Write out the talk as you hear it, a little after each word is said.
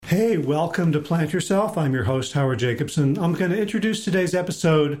Hey, welcome to Plant Yourself. I'm your host, Howard Jacobson. I'm going to introduce today's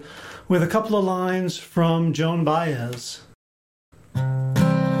episode with a couple of lines from Joan Baez.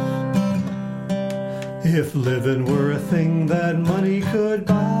 If living were a thing that money could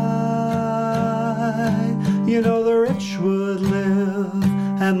buy, you know the rich would live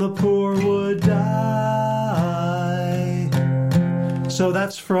and the poor would die. So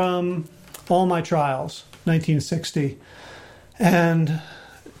that's from All My Trials, 1960. And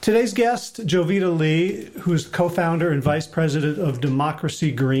today's guest, Jovita Lee, who's co-founder and vice president of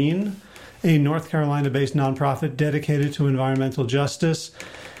Democracy Green, a North Carolina-based nonprofit dedicated to environmental justice,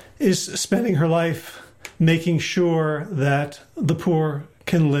 is spending her life making sure that the poor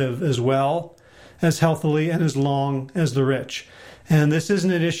can live as well, as healthily, and as long as the rich. And this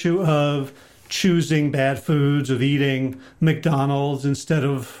isn't an issue of choosing bad foods, of eating McDonald's instead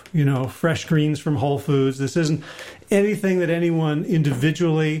of, fresh greens from Whole Foods. This isn't anything that anyone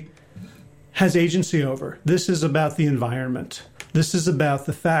individually has agency over. This is about the environment. This is about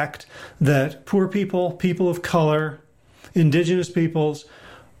the fact that poor people, people of color, indigenous peoples,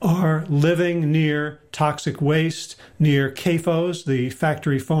 are living near toxic waste, near CAFOs, the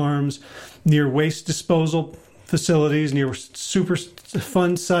factory farms, near waste disposal facilities, near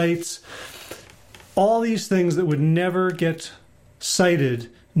Superfund sites, all these things that would never get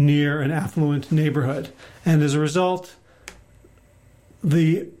sited near an affluent neighborhood. And as a result,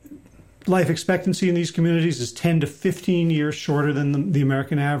 the life expectancy in these communities is 10 to 15 years shorter than the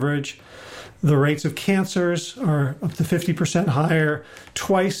American average. The rates of cancers are up to 50% higher,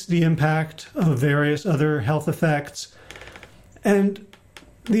 twice the impact of various other health effects. And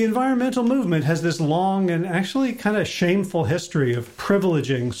the environmental movement has this long and actually kind of shameful history of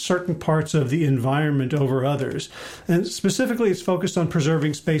privileging certain parts of the environment over others. And specifically, it's focused on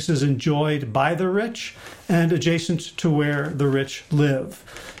preserving spaces enjoyed by the rich and adjacent to where the rich live.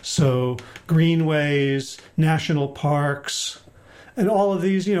 So greenways, national parks, and all of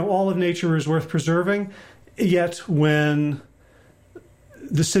these, all of nature is worth preserving. Yet when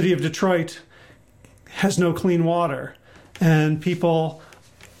the city of Detroit has no clean water and people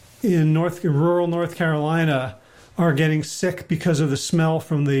in rural North Carolina are getting sick because of the smell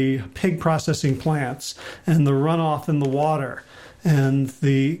from the pig processing plants and the runoff in the water and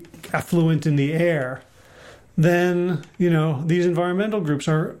the effluent in the air, then, these environmental groups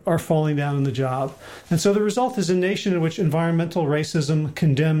are falling down in the job. And so the result is a nation in which environmental racism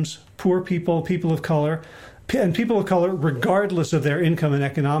condemns poor people, people of color, and people of color, regardless of their income and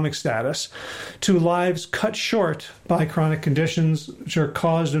economic status, to lives cut short by chronic conditions which are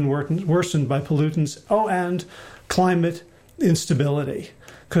caused and worsened by pollutants, and climate instability.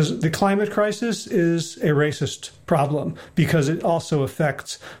 Because the climate crisis is a racist problem because it also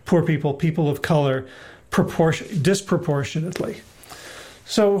affects poor people, people of color, disproportionately.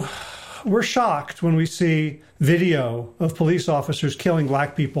 So we're shocked when we see video of police officers killing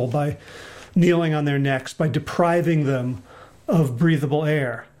black people by kneeling on their necks, by depriving them of breathable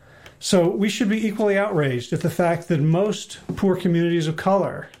air. So we should be equally outraged at the fact that most poor communities of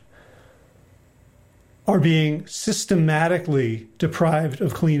color are being systematically deprived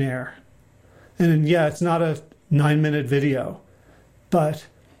of clean air. And yeah, it's not a 9-minute video, but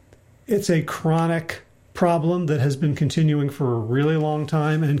it's a chronic problem that has been continuing for a really long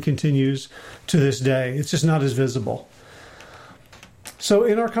time and continues to this day. It's just not as visible. So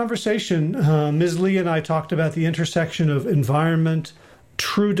in our conversation, Ms. Lee and I talked about the intersection of environment,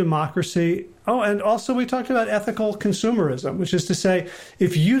 true democracy. And also we talked about ethical consumerism, which is to say,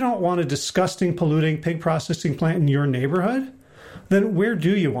 if you don't want a disgusting, polluting pig processing plant in your neighborhood, then where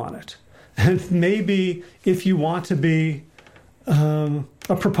do you want it? And maybe if you want to be a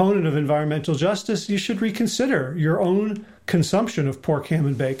proponent of environmental justice, you should reconsider your own consumption of pork, ham,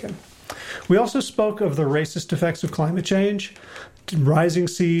 and bacon. We also spoke of the racist effects of climate change, rising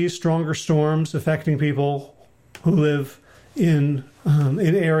seas, stronger storms affecting people who live in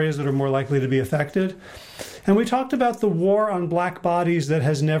areas that are more likely to be affected. And we talked about the war on black bodies that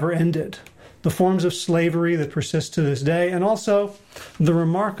has never ended, the forms of slavery that persist to this day, and also the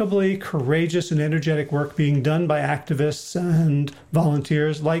remarkably courageous and energetic work being done by activists and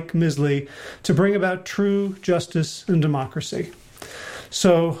volunteers like Ms. Lee to bring about true justice and democracy.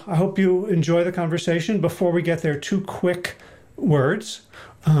 So I hope you enjoy the conversation. Before we get there, 2 quick words.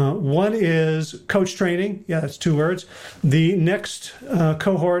 One is coach training. Yeah, that's 2 words. The next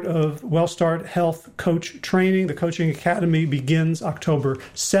cohort of WellStart Health Coach Training, the Coaching Academy, begins October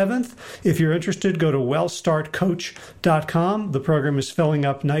 7th. If you're interested, go to wellstartcoach.com. The program is filling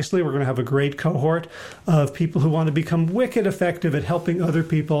up nicely. We're going to have a great cohort of people who want to become wicked effective at helping other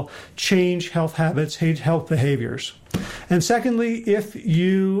people change health habits, health behaviors. And secondly, if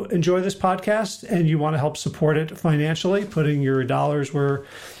you enjoy this podcast and you want to help support it financially, putting your dollars where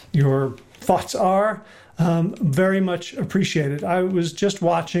your thoughts are, very much appreciated. I was just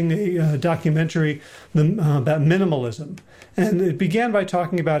watching a documentary about minimalism, and it began by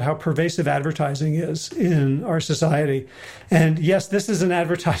talking about how pervasive advertising is in our society. And yes, this is an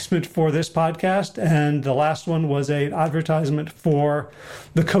advertisement for this podcast, and the last one was an advertisement for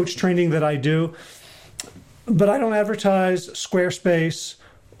the coach training that I do. But I don't advertise Squarespace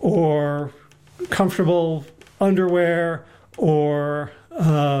or comfortable underwear or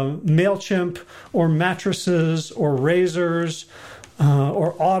MailChimp or mattresses or razors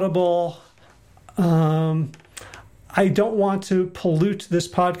or Audible. I don't want to pollute this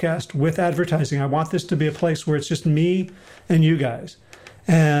podcast with advertising. I want this to be a place where it's just me and you guys.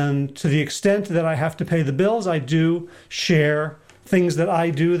 And to the extent that I have to pay the bills, I do share things that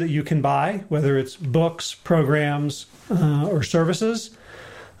I do that you can buy, whether it's books, programs, or services.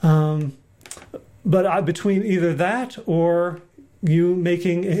 But between either that or you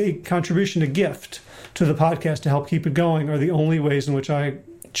making a contribution, a gift to the podcast to help keep it going are the only ways in which I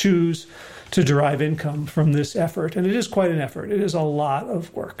choose to derive income from this effort. And it is quite an effort. It is a lot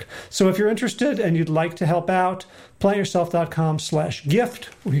of work. So if you're interested and you'd like to help out, plantyourself.com/gift,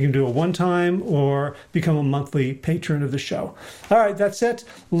 where you can do a one-time or become a monthly patron of the show. All right, that's it.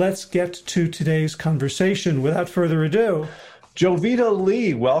 Let's get to today's conversation. Without further ado, Jovita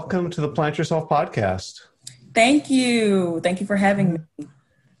Lee, welcome to the Plant Yourself podcast. Thank you. Thank you for having me.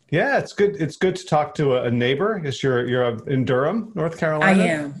 Yeah, it's good. It's good to talk to a neighbor. I guess you're in Durham, North Carolina. I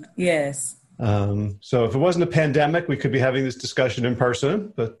am. Yes. So if it wasn't a pandemic, we could be having this discussion in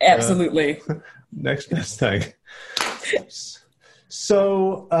person. But absolutely, next best thing.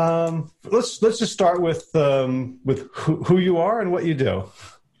 So let's just start with who you are and what you do.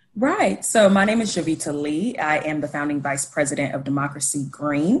 Right. So my name is Jovita Lee. I am the founding vice president of Democracy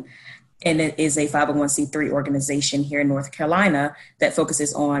Green. And it is a 501c3 organization here in North Carolina that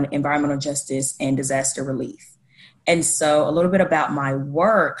focuses on environmental justice and disaster relief. And so a little bit about my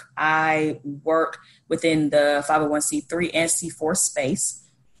work. I work within the 501c3 and C4 space.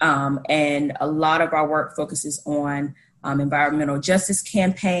 And a lot of our work focuses on environmental justice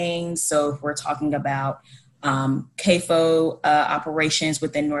campaigns. So if we're talking about CAFO operations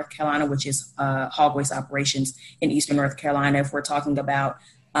within North Carolina, which is hog waste operations in Eastern North Carolina, if we're talking about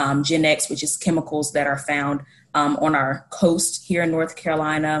Gen X, which is chemicals that are found on our coast here in North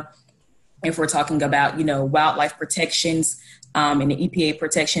Carolina. If we're talking about, wildlife protections and the EPA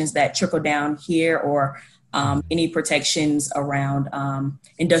protections that trickle down here, or any protections around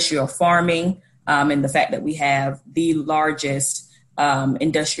industrial farming, and the fact that we have the largest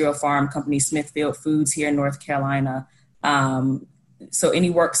industrial farm company, Smithfield Foods, here in North Carolina. So any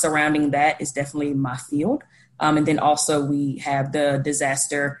work surrounding that is definitely my field. And then also we have the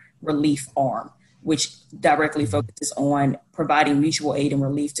disaster relief arm, which directly focuses on providing mutual aid and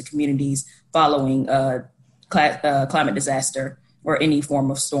relief to communities following climate disaster or any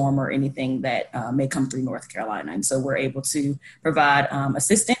form of storm or anything that may come through North Carolina. And so we're able to provide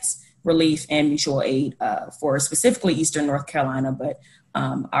assistance, relief, and mutual aid for specifically Eastern North Carolina, but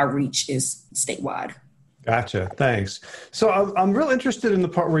our reach is statewide. Gotcha. Thanks. So I'm real interested in the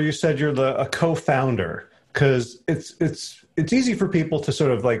part where you said you're a co-founder, because it's easy for people to sort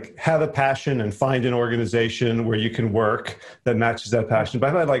of like have a passion and find an organization where you can work that matches that passion. But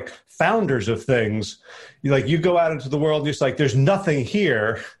I've had like founders of things, you go out into the world and you're just like, there's nothing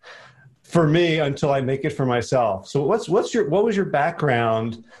here for me until I make it for myself. So what was your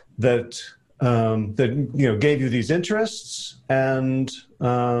background that gave you these interests and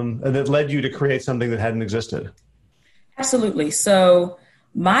that led you to create something that hadn't existed? Absolutely. So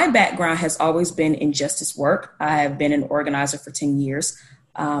my background has always been in justice work. I have been an organizer for 10 years.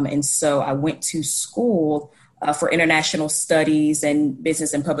 And so I went to school for international studies and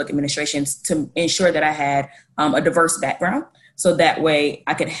business and public administration to ensure that I had a diverse background. So that way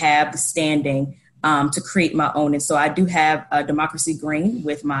I could have the standing to create my own. And so I do have Democracy Green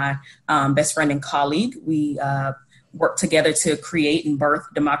with my best friend and colleague. We work together to create and birth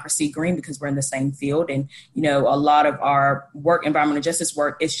Democracy Green because we're in the same field. And, a lot of our work, environmental justice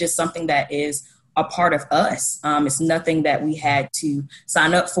work, is just something that is a part of us. It's nothing that we had to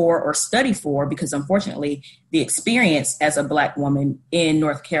sign up for or study for, because unfortunately, the experience as a Black woman in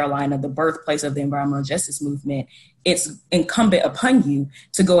North Carolina, the birthplace of the environmental justice movement, it's incumbent upon you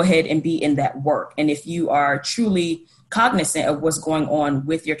to go ahead and be in that work. And if you are truly cognizant of what's going on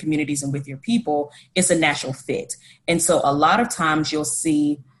with your communities and with your people, it's a natural fit. And so a lot of times you'll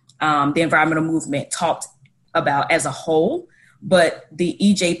see the environmental movement talked about as a whole, but the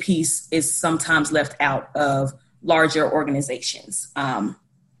EJ piece is sometimes left out of larger organizations.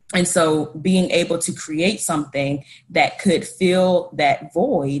 And so being able to create something that could fill that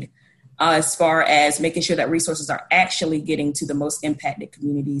void as far as making sure that resources are actually getting to the most impacted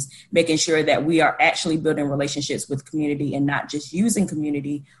communities, making sure that we are actually building relationships with community and not just using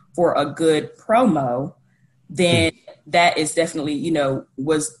community for a good promo, then that is definitely,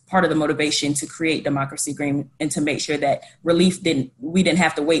 was part of the motivation to create Democracy Green and to make sure that we didn't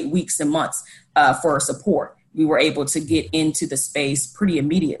have to wait weeks and months for support. We were able to get into the space pretty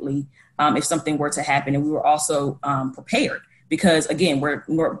immediately if something were to happen. And we were also prepared because, again,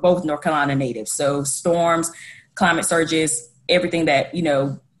 we're both North Carolina natives. So storms, climate surges, everything that,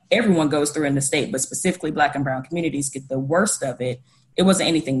 everyone goes through in the state, but specifically Black and brown communities get the worst of it. It wasn't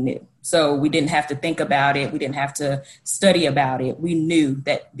anything new. So we didn't have to think about it. We didn't have to study about it. We knew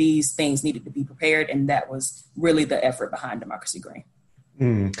that these things needed to be prepared. And that was really the effort behind Democracy Green.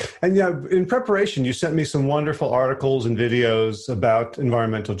 And in preparation, you sent me some wonderful articles and videos about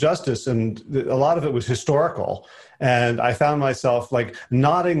environmental justice, and a lot of it was historical. And I found myself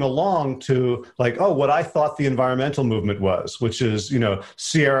nodding along to what I thought the environmental movement was, which is,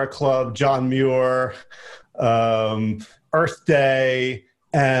 Sierra Club, John Muir, Earth Day.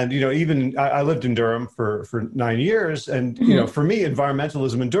 And, even I lived in Durham for 9 years. And, for me,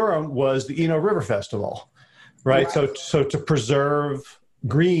 environmentalism in Durham was the Eno River Festival, right? So to preserve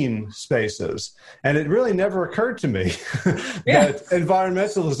green spaces. And it really never occurred to me that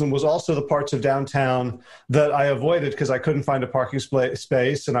environmentalism was also the parts of downtown that I avoided because I couldn't find a parking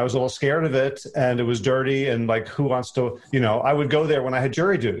space and I was a little scared of it and it was dirty and who wants to, I would go there when I had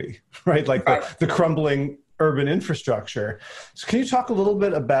jury duty, right? The crumbling urban infrastructure. So can you talk a little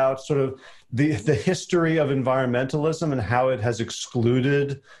bit about sort of the history of environmentalism and how it has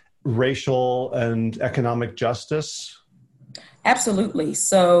excluded racial and economic justice? Absolutely.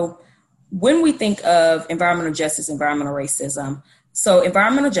 So when we think of environmental justice, environmental racism, so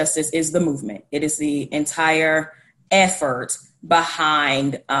environmental justice is the movement. It is the entire effort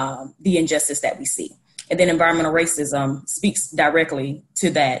behind the injustice that we see. And then environmental racism speaks directly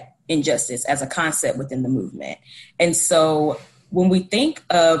to that injustice as a concept within the movement. And so when we think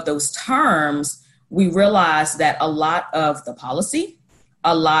of those terms, we realize that a lot of the policy,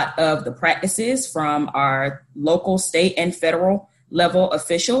 a lot of the practices from our local, state, and federal level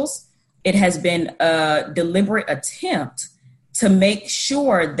officials, it has been a deliberate attempt to make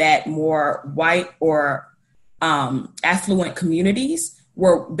sure that more white or affluent communities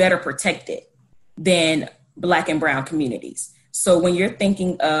were better protected than Black and brown communities. So when you're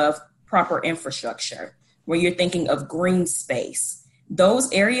thinking of proper infrastructure, when you're thinking of green space,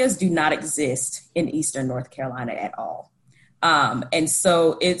 those areas do not exist in Eastern North Carolina at all. And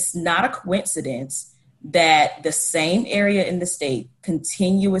so it's not a coincidence that the same area in the state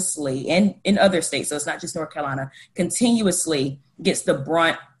continuously, and in other states, so it's not just North Carolina, continuously gets the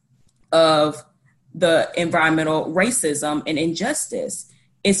brunt of the environmental racism and injustice.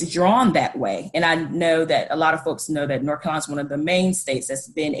 It's drawn that way. And I know that a lot of folks know that North Carolina is one of the main states that's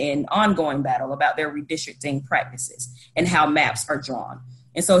been in ongoing battle about their redistricting practices and how maps are drawn.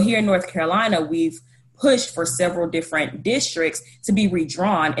 And so here in North Carolina, we've pushed for several different districts to be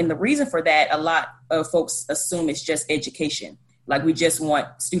redrawn. And the reason for that, a lot of folks assume it's just education. We just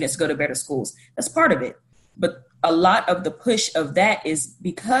want students to go to better schools. That's part of it. But a lot of the push of that is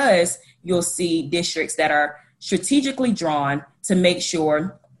because you'll see districts that are strategically drawn to make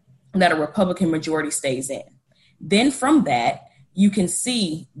sure that a Republican majority stays in. Then from that, you can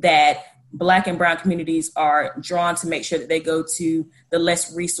see that Black and brown communities are drawn to make sure that they go to the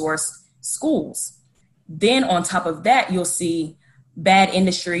less resourced schools. Then on top of that, you'll see bad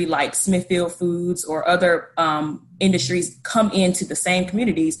industry like Smithfield Foods or other industries come into the same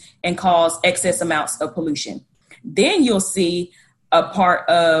communities and cause excess amounts of pollution. Then you'll see a part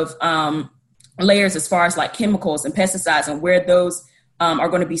of layers as far as chemicals and pesticides and where those are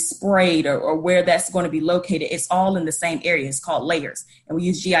going to be sprayed or where that's going to be located. It's all in the same area. It's called layers. And we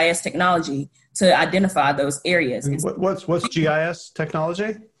use GIS technology to identify those areas. What's GIS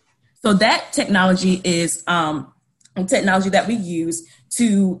technology? So that technology is technology that we use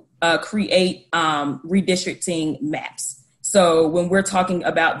to create redistricting maps. So when we're talking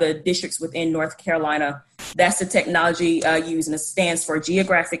about the districts within North Carolina, that's the technology used, and it stands for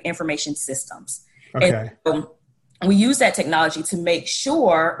Geographic Information Systems. Okay. And we use that technology to make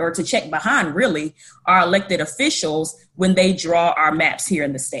sure, or to check behind really, our elected officials when they draw our maps here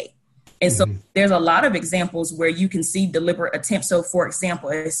in the state. And so there's a lot of examples where you can see deliberate attempts. So for example,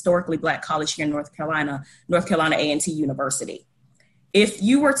 a historically Black college here in North Carolina A&T University. If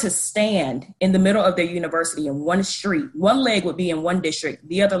you were to stand in the middle of their university in one street, one leg would be in one district,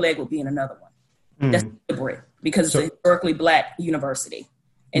 the other leg would be in another one. That's deliberate. because it's a historically Black university.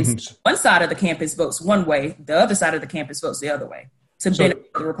 And so one side of the campus votes one way, the other side of the campus votes the other way to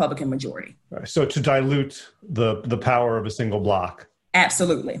benefit the Republican majority. Right. So to dilute the power of a single block.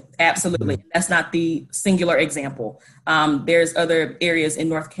 Absolutely. Absolutely. That's not the singular example. There's other areas in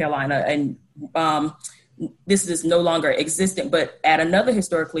North Carolina, and this is no longer existent, but at another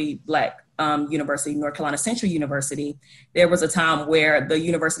historically Black university, North Carolina Central University, there was a time where the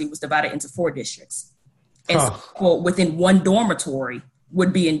university was divided into 4 districts. And so within one dormitory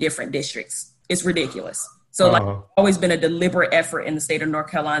would be in different districts. It's ridiculous. So it's always been a deliberate effort in the state of North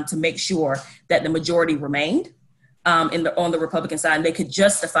Carolina to make sure that the majority remained on the Republican side, and they could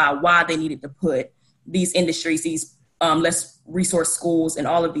justify why they needed to put these industries, these less resource schools, and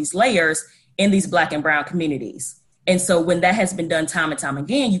all of these layers in these Black and brown communities. And so when that has been done time and time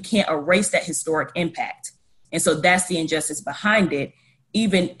again, you can't erase that historic impact. And so that's the injustice behind it.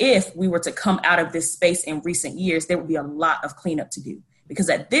 Even if we were to come out of this space in recent years, there would be a lot of cleanup to do. Because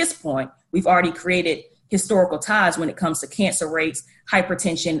at this point, we've already created historical ties when it comes to cancer rates,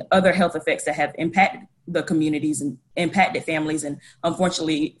 hypertension, other health effects that have impacted the communities and impacted families. And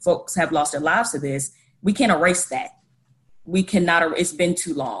unfortunately, folks have lost their lives to this. We can't erase that. We cannot, it's been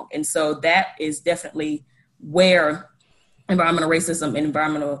too long. And so that is definitely where environmental racism and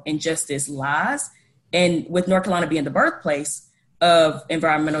environmental injustice lies. And with North Carolina being the birthplace of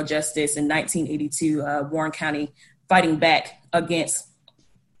environmental justice in 1982, Warren County fighting back against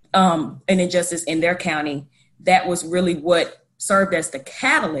an injustice in their county, that was really what served as the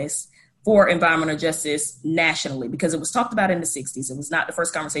catalyst for environmental justice nationally, because it was talked about in the 60s. It was not the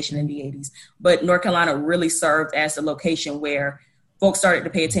first conversation in the 80s, but North Carolina really served as the location where folks started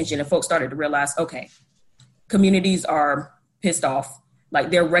to pay attention and folks started to realize, okay, communities are pissed off. Like,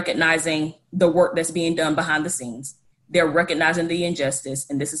 they're recognizing the work that's being done behind the scenes. They're recognizing the injustice,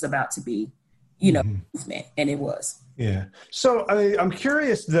 and this is about to be, movement. And it was. Yeah. So I'm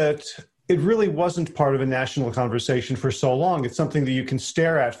curious that it really wasn't part of a national conversation for so long. It's something that you can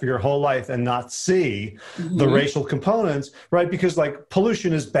stare at for your whole life and not see the racial components, right? Because like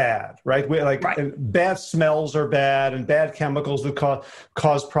pollution is bad, right? Bad smells are bad, and bad chemicals that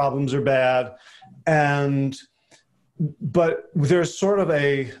cause problems are bad. But there's sort of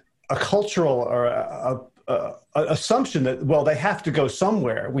a cultural or a assumption that, well, they have to go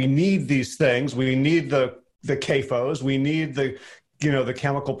somewhere. We need these things. We need the CAFOs. We need the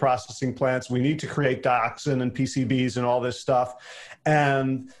chemical processing plants. We need to create dioxin and PCBs and all this stuff.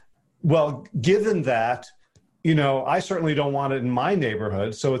 And well, given that, I certainly don't want it in my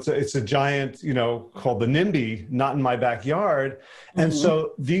neighborhood. So it's a giant, called the NIMBY, not in my backyard. And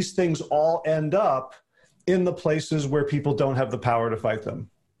so these things all end up in the places where people don't have the power to fight them.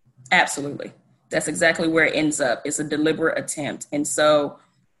 Absolutely. That's exactly where it ends up. It's a deliberate attempt. And so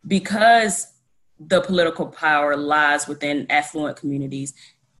because the political power lies within affluent communities,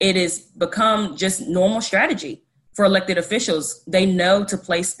 it has become just normal strategy for elected officials. They know to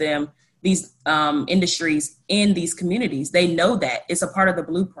place these industries in these communities. They know that it's a part of the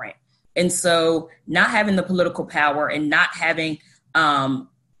blueprint. And so not having the political power and not having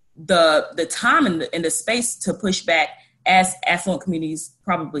the time and the space to push back as affluent communities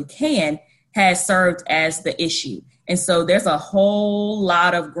probably can has served as the issue. And so there's a whole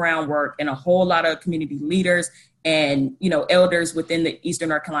lot of groundwork and a whole lot of community leaders and, elders within the Eastern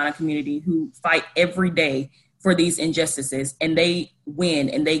North Carolina community who fight every day for these injustices, and they win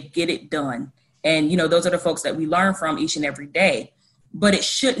and they get it done. And, those are the folks that we learn from each and every day. But it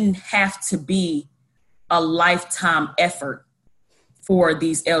shouldn't have to be a lifetime effort for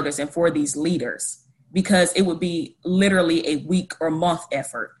these elders and for these leaders, because it would be literally a week or month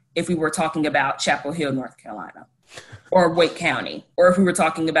effort if we were talking about Chapel Hill, North Carolina, or Wake County, or if we were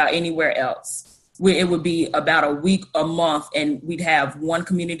talking about anywhere else. It would be about a week, a month, and we'd have one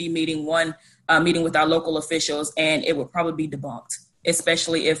community meeting, one meeting with our local officials, and it would probably be debunked,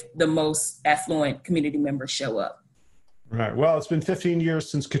 especially if the most affluent community members show up. Right. Well, it's been 15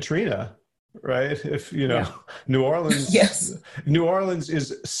 years since Katrina, right? If, New Orleans, yes. New Orleans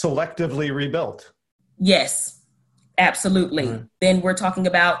is selectively rebuilt. Yes. Absolutely. Right. Then we're talking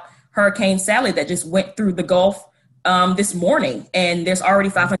about Hurricane Sally that just went through the Gulf this morning, and there's already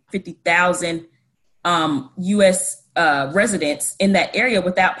 550,000 U.S. Residents in that area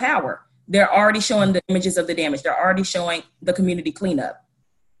without power. They're already showing the images of the damage. They're already showing the community cleanup.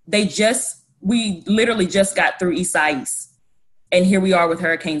 We literally just got through Isaias, and here we are with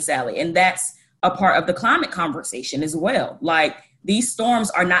Hurricane Sally, and that's a part of the climate conversation as well. Like, these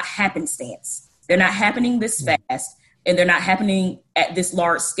storms are not happenstance. They're not happening this fast. And they're not happening at this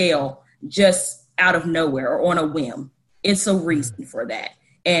large scale just out of nowhere or on a whim. It's a reason for that.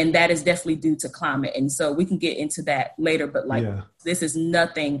 And that is definitely due to climate. And so we can get into that later, but this is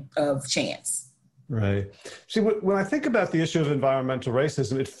nothing of chance. Right. See, when I think about the issue of environmental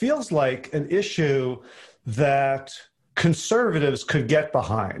racism, it feels like an issue that conservatives could get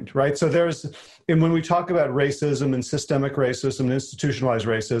behind, right? So and when we talk about racism and systemic racism and institutionalized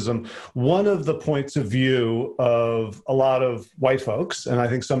racism, one of the points of view of a lot of white folks, and I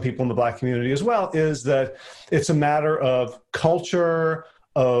think some people in the Black community as well, is that it's a matter of culture,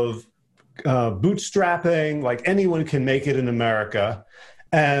 of bootstrapping, like anyone can make it in America.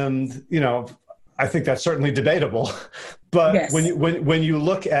 And, I think that's certainly debatable. But yes. when you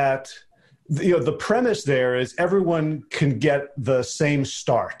look at, the premise there is everyone can get the same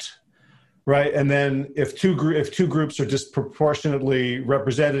start, right? And then if two groups are disproportionately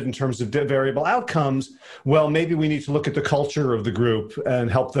represented in terms of variable outcomes, well, maybe we need to look at the culture of the group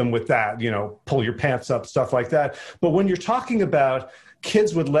and help them with that, pull your pants up, stuff like that. But when you're talking about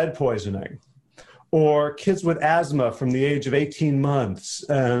kids with lead poisoning, or kids with asthma from the age of 18 months,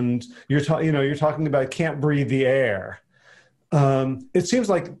 and you're talking about can't breathe the air. It seems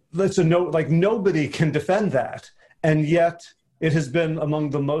like nobody can defend that, and yet it has been among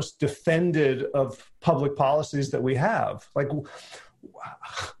the most defended of public policies that we have. Like,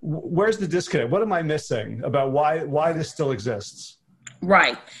 where's the disconnect? What am I missing about why this still exists?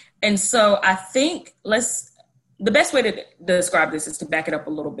 Right, and so I think the best way to describe this is to back it up a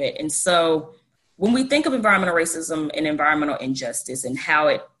little bit, and so. When we think of environmental racism and environmental injustice and how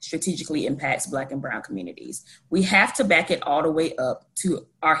it strategically impacts Black and Brown communities, we have to back it all the way up to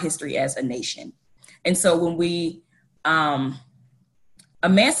our history as a nation. And so when we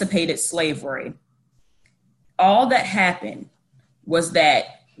emancipated slavery, all that happened was that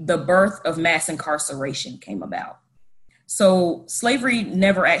the birth of mass incarceration came about. So slavery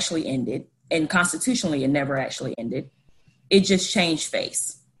never actually ended, and constitutionally it never actually ended. It just changed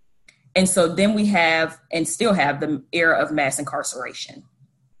face. And so then we have and still have the era of mass incarceration.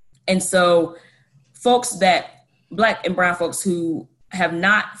 And so Black and Brown folks who have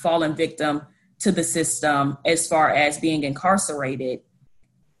not fallen victim to the system as far as being incarcerated,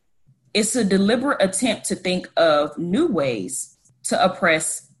 it's a deliberate attempt to think of new ways to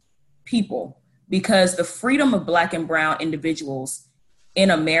oppress people, because the freedom of Black and Brown individuals in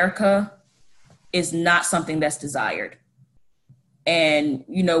America is not something that's desired. And,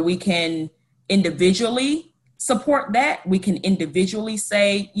 we can individually support that. We can individually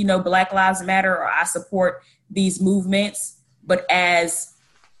say, Black Lives Matter, or I support these movements. But as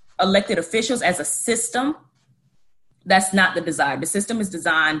elected officials, as a system, that's not the desire. The system is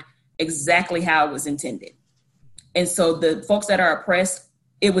designed exactly how it was intended. And so the folks that are oppressed,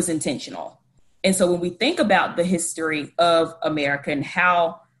 it was intentional. And so when we think about the history of America and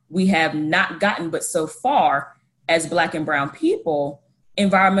how we have not gotten but so far as Black and Brown people,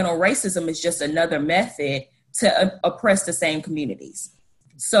 environmental racism is just another method to oppress the same communities.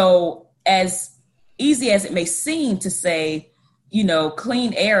 So as easy as it may seem to say,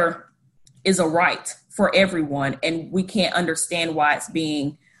 clean air is a right for everyone, and we can't understand why it's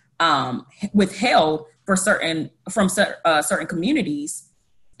being withheld from certain communities,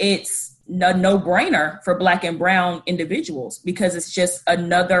 it's a no-brainer for Black and Brown individuals, because it's just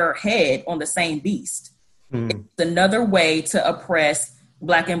another head on the same beast. It's another way to oppress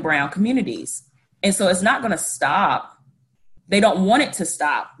Black and Brown communities. And so it's not going to stop. They don't want it to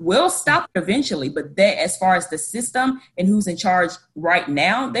stop. We'll stop it eventually, but as far as the system and who's in charge right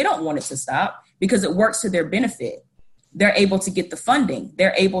now, they don't want it to stop because it works to their benefit. They're able to get the funding.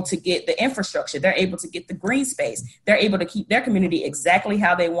 They're able to get the infrastructure. They're able to get the green space. They're able to keep their community exactly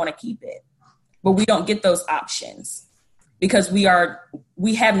how they want to keep it. But we don't get those options because we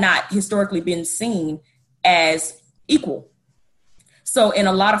have not historically been seen as equal. So in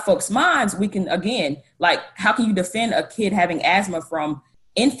a lot of folks' minds, we can, again, how can you defend a kid having asthma from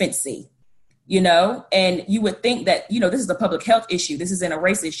infancy? And you would think that, this is a public health issue. This isn't a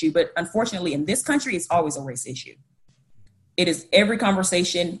race issue. But unfortunately, in this country, it's always a race issue. It is, every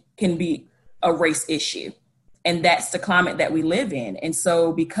conversation can be a race issue. And that's the climate that we live in. And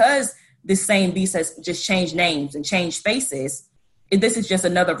so because this same beast has just changed names and changed faces, this is just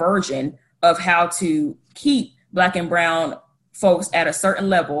another version of how to keep Black and Brown folks at a certain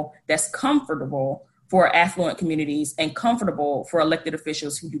level that's comfortable for affluent communities and comfortable for elected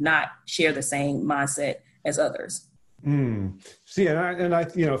officials who do not share the same mindset as others. See, and I,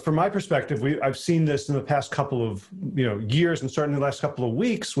 from my perspective, I've seen this in the past couple of, years, and certainly the last couple of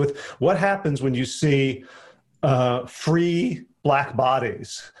weeks, with what happens when you see free Black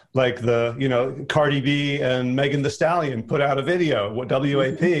bodies, like the, Cardi B and Megan Thee Stallion put out a video,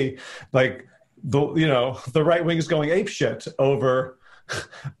 WAP, like the right wing is going apeshit over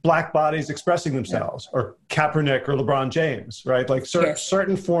Black bodies expressing themselves, or Kaepernick or LeBron James, right? Like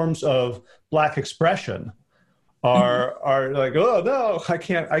certain forms of Black expression are like, oh no, I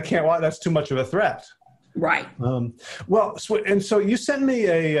can't watch. That's too much of a threat. Right. So you sent me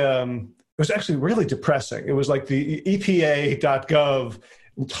it was actually really depressing. It was like the EPA.gov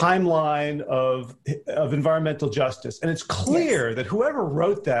timeline of environmental justice. And it's clear that whoever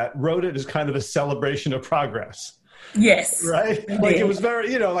wrote it as kind of a celebration of progress. Yes. Right? Like it was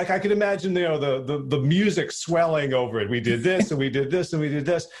very, like I could imagine, the music swelling over it. We did this and we did this and we did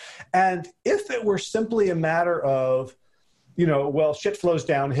this. And if it were simply a matter of, shit flows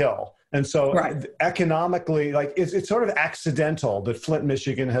downhill. And so economically, like it's sort of accidental that Flint,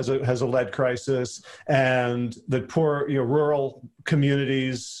 Michigan has a lead crisis, and that poor rural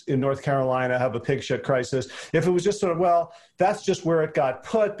communities in North Carolina have a pig shit crisis. If it was just sort of, that's just where it got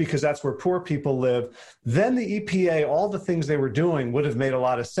put because that's where poor people live, then the EPA, all the things they were doing would have made a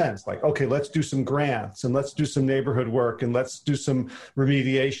lot of sense. Like, okay, let's do some grants and let's do some neighborhood work and let's do some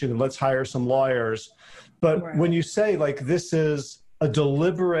remediation and let's hire some lawyers. But when you say like this is a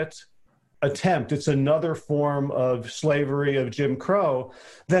deliberate attempt, it's another form of slavery, of Jim Crow,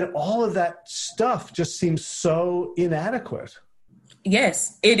 then all of that stuff just seems so inadequate.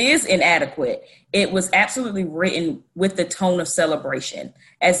 Yes, it is inadequate. It was absolutely written with the tone of celebration,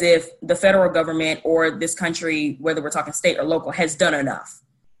 as if the federal government or this country, whether we're talking state or local, has done enough.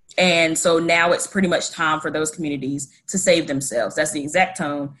 And so now it's pretty much time for those communities to save themselves. That's the exact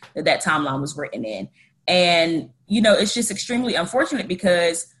tone that timeline was written in. And, it's just extremely unfortunate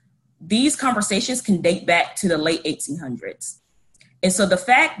because these conversations can date back to the late 1800s. And so the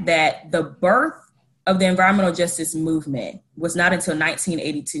fact that the birth of the environmental justice movement was not until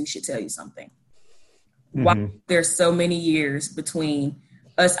 1982 should tell you something. Mm-hmm. Why there's so many years between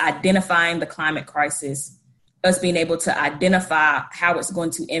us identifying the climate crisis, us being able to identify how it's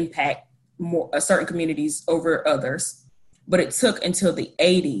going to impact certain communities over others. But it took until the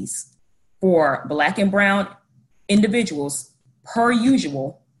 80s for Black and brown individuals, per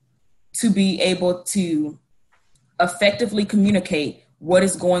usual, to be able to effectively communicate what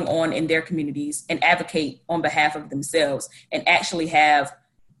is going on in their communities and advocate on behalf of themselves and actually have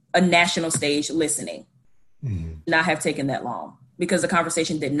a national stage listening. Mm-hmm. Not have taken that long because the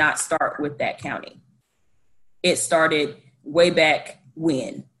conversation did not start with that county. It started way back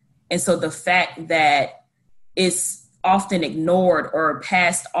when. And so the fact that it's often ignored or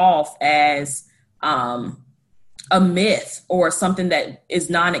passed off as a myth or something that is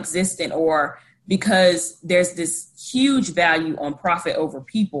non-existent, or because there's this huge value on profit over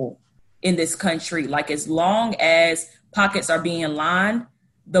people in this country. Like as long as pockets are being lined,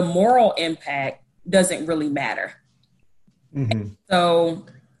 the moral impact doesn't really matter. Mm-hmm. So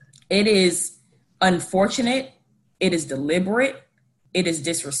it is unfortunate. It is deliberate. It is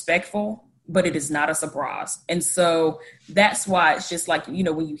disrespectful, but it is not a surprise. And so that's why it's just like, when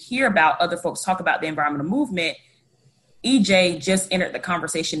you hear about other folks talk about the environmental movement, EJ just entered the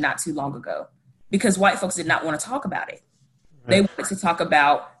conversation not too long ago because white folks did not want to talk about it. Right. They wanted to talk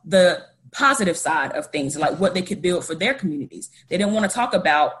about the positive side of things, like what they could build for their communities. They didn't want to talk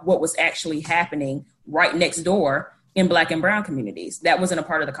about what was actually happening right next door in Black and brown communities. That wasn't a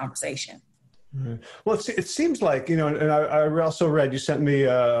part of the conversation. Right. Well, it seems like, and I also read, you sent me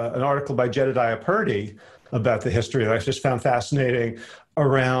an article by Jedediah Purdy about the history that I just found fascinating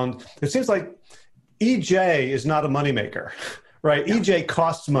around, it seems like EJ is not a moneymaker, right? No. EJ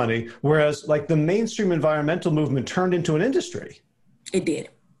costs money, whereas like the mainstream environmental movement turned into an industry. It did.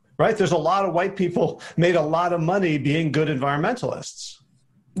 Right? There's a lot of white people made a lot of money being good environmentalists.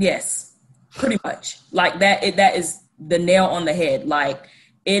 Yes, pretty much. Like that is the nail on the head. Like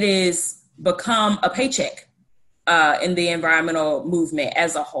it is become a paycheck in the environmental movement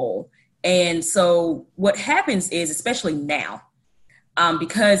as a whole. And so what happens is, especially now,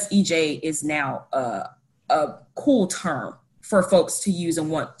 because EJ is now a cool term for folks to use and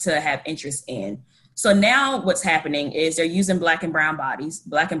want to have interest in. So now what's happening is they're using Black and brown bodies,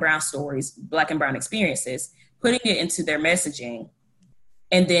 Black and brown stories, Black and brown experiences, putting it into their messaging,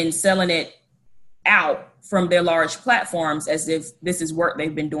 and then selling it out from their large platforms as if this is work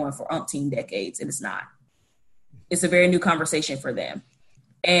they've been doing for umpteen decades, and it's not. It's a very new conversation for them.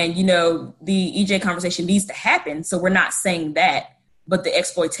 And, the EJ conversation needs to happen, so we're not saying that, but the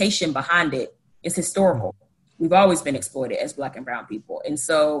exploitation behind it is historical. We've always been exploited as Black and brown people. And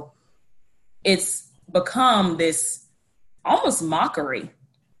so it's become this almost mockery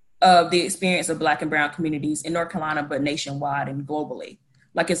of the experience of Black and brown communities in North Carolina, but nationwide and globally.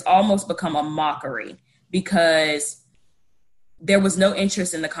 Like it's almost become a mockery because there was no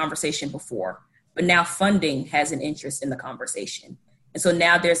interest in the conversation before, but now funding has an interest in the conversation. And so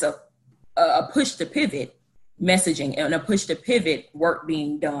now there's a push to pivot messaging and a push to pivot work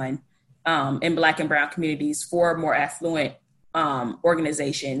being done in Black and Brown communities for more affluent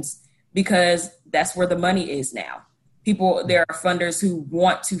organizations, because that's where the money is now. There are funders who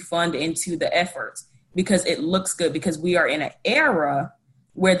want to fund into the efforts because it looks good, because we are in an era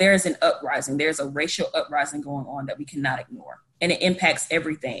where there's an uprising. There's a racial uprising going on that we cannot ignore, and it impacts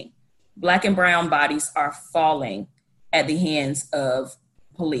everything. Black and brown bodies are falling at the hands of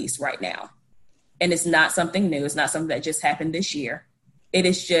police right now. And it's not something new. It's not something that just happened this year. It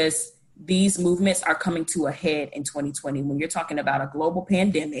is just these movements are coming to a head in 2020. When you're talking about a global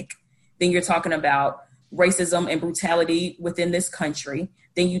pandemic, then you're talking about racism and brutality within this country.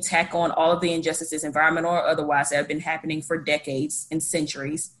 Then you tack on all of the injustices, environmental or otherwise, that have been happening for decades and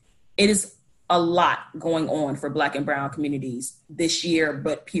centuries. It is a lot going on for Black and brown communities this year,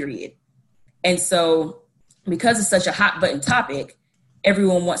 but period. And so because it's such a hot button topic,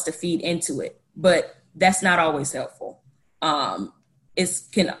 everyone wants to feed into it, but that's not always helpful. It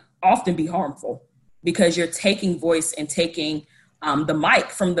can often be harmful because you're taking voice and taking the mic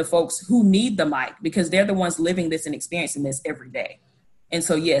from the folks who need the mic, because they're the ones living this and experiencing this every day. And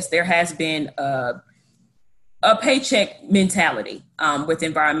so, yes, there has been a paycheck mentality with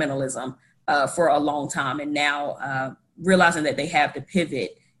environmentalism for a long time. And now realizing that they have to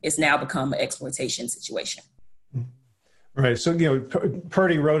pivot, it's now become an exploitation situation. Right. So,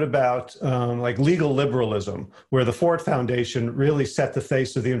 Purdy wrote about like legal liberalism, where the Ford Foundation really set the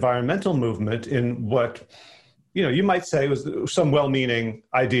face of the environmental movement in what, you might say was some well-meaning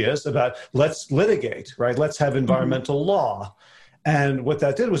ideas about let's litigate, right? Let's have environmental law. And what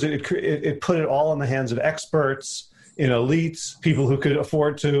that did was it put it all in the hands of experts, elites, people who could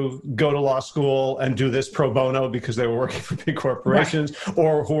afford to go to law school and do this pro bono because they were working for big corporations, right,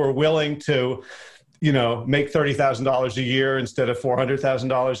 or who were willing to make $30,000 a year instead of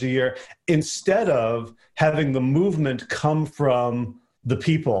 $400,000 a year, instead of having the movement come from the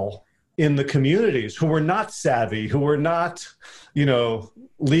people in the communities who were not savvy, who were not,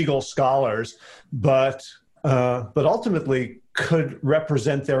 legal scholars, but ultimately could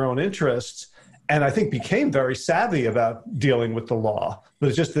represent their own interests, and I think became very savvy about dealing with the law. But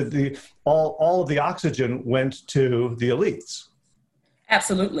it's just that all of the oxygen went to the elites.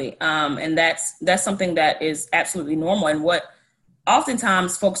 Absolutely. And that's something that is absolutely normal. And what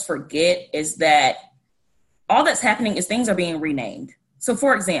oftentimes folks forget is that all that's happening is things are being renamed. So,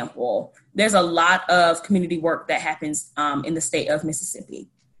 for example, there's a lot of community work that happens in the state of Mississippi.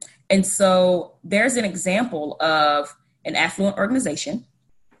 And so there's an example of an affluent organization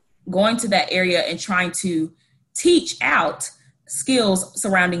going to that area and trying to teach out skills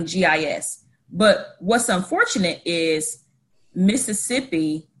surrounding GIS. But what's unfortunate is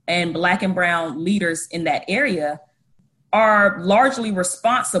Mississippi and Black and brown leaders in that area are largely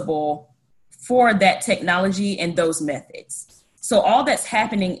responsible for that technology and those methods. So all that's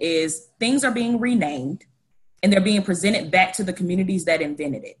happening is things are being renamed and they're being presented back to the communities that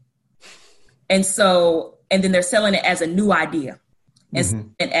invented it. And then they're selling it as a new idea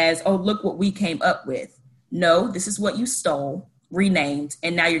and as, oh, look what we came up with. No, this is what you stole, renamed,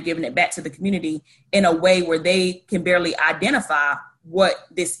 and now you're giving it back to the community in a way where they can barely identify what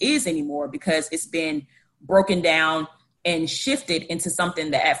this is anymore, because it's been broken down and shifted into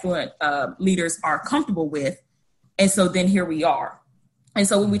something that affluent leaders are comfortable with. And so then here we are. And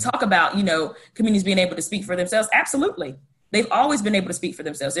so when we talk about, communities being able to speak for themselves, absolutely. They've always been able to speak for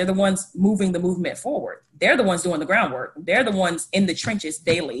themselves. They're the ones moving the movement forward. They're the ones doing the groundwork. They're the ones in the trenches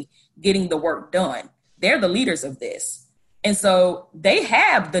daily getting the work done. They're the leaders of this. And so they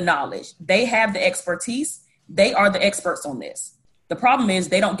have the knowledge. They have the expertise. They are the experts on this. The problem is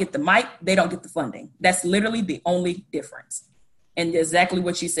they don't get the mic. They don't get the funding. That's literally the only difference. And exactly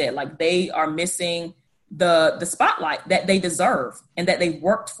what you said, like they are missing the spotlight that they deserve and that they've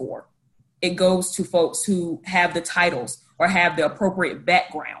worked for. It goes to folks who have the titles or have the appropriate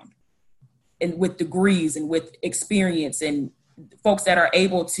background and with degrees and with experience and folks that are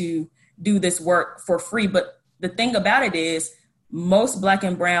able to do this work for free. But the thing about it is most Black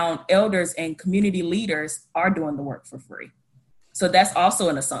and brown elders and community leaders are doing the work for free. So that's also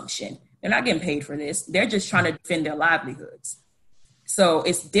an assumption. They're not getting paid for this. They're just trying to defend their livelihoods. So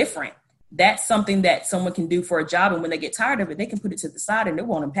it's different. That's something that someone can do for a job. And when they get tired of it, they can put it to the side and it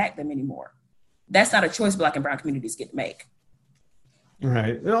won't impact them anymore. That's not a choice Black and brown communities get to make.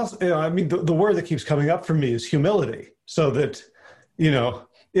 Right. And also, the word that keeps coming up for me is humility. So that,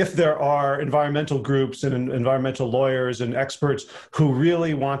 if there are environmental groups and environmental lawyers and experts who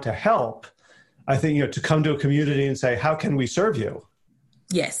really want to help, I think, to come to a community and say, how can we serve you?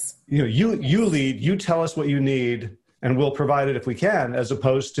 Yes. You lead, you tell us what you need, and we'll provide it if we can, as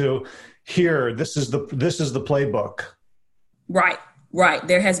opposed to here, this is the playbook. Right. Right.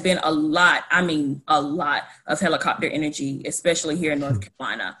 There has been a lot of helicopter energy, especially here in North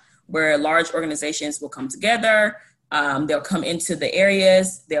Carolina, where large organizations will come together. They'll come into the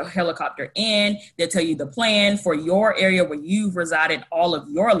areas, they'll helicopter in, they'll tell you the plan for your area where you've resided all of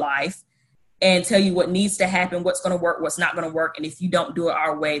your life and tell you what needs to happen, what's going to work, what's not going to work. And if you don't do it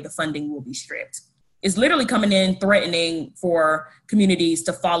our way, the funding will be stripped. It's literally coming in threatening for communities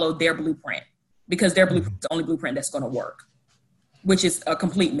to follow their blueprint because their blueprint is the only blueprint that's going to work, which is a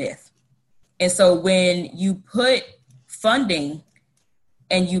complete myth. And so when you put funding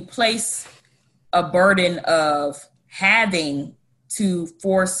and you place a burden of having to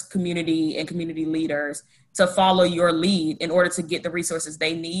force community and community leaders to follow your lead in order to get the resources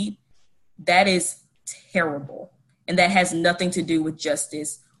they need, that is terrible. And that has nothing to do with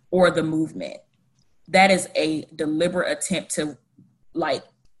justice or the movement. That is a deliberate attempt to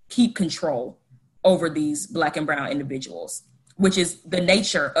keep control over these Black and brown individuals, which is the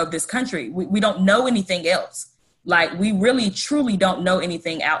nature of this country. We don't know anything else. We really, truly don't know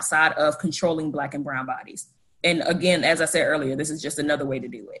anything outside of controlling Black and brown bodies. And again, as I said earlier, this is just another way to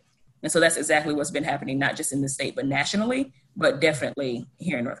do it. And so that's exactly what's been happening, not just in the state, but nationally, but definitely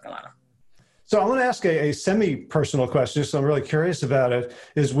here in North Carolina. So I want to ask a semi-personal question, so I'm really curious about it,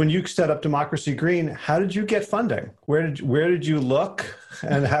 is when you set up Democracy Green, how did you get funding? Where did you look?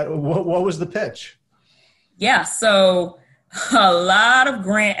 And what was the pitch? Yeah, so a lot of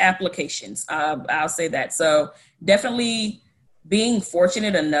grant applications, I'll say that. So definitely being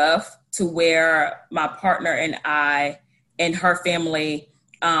fortunate enough to where my partner and I and her family,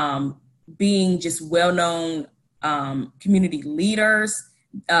 being just well-known community leaders,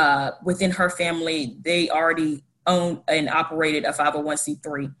 within her family, they already owned and operated a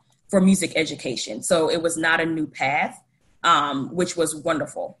 501c3 for music education. So it was not a new path, which was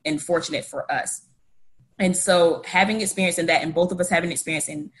wonderful and fortunate for us. And so having experience in that, and both of us having experience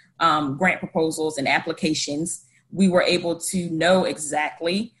in grant proposals and applications, we were able to know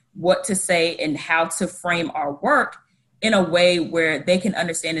exactly what to say and how to frame our work in a way where they can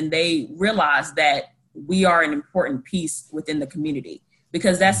understand and they realize that we are an important piece within the community.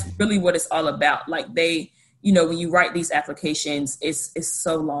 Because that's really what it's all about. When you write these applications, it's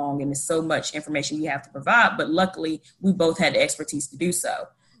so long and it's so much information you have to provide. But luckily, we both had the expertise to do so.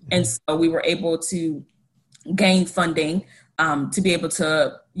 And so we were able to gain funding to be able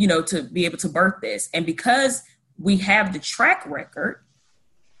to birth this. And because we have the track record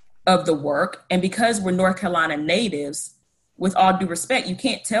of the work, and because we're North Carolina natives, with all due respect, you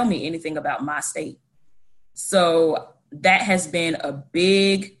can't tell me anything about my state. So that has been a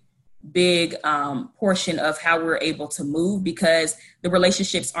big portion of how we're able to move, because the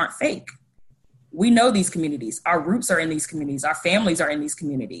relationships aren't fake. We know these communities. Our roots are in these communities. Our families are in these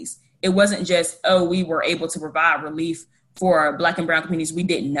communities. It wasn't just, we were able to provide relief for Black and brown communities we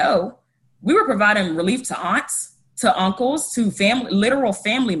didn't know. We were providing relief to aunts, to uncles, to literal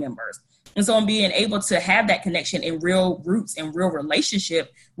family members. And so in being able to have that connection in real roots and real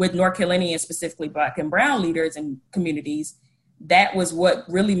relationship with North Carolinians, specifically Black and brown leaders and communities, that was what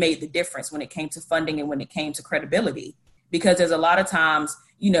really made the difference when it came to funding and when it came to credibility. Because there's a lot of times,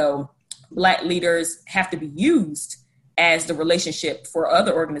 Black leaders have to be used as the relationship for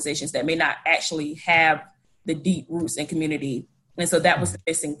other organizations that may not actually have the deep roots in community. And so that was the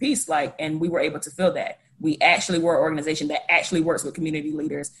missing piece, and we were able to fill that. We actually were an organization that actually works with community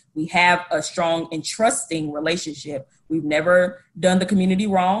leaders. We have a strong and trusting relationship. We've never done the community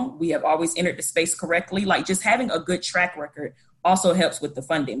wrong. We have always entered the space correctly. Just having a good track record also helps with the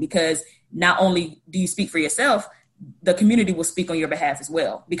funding, because not only do you speak for yourself, the community will speak on your behalf as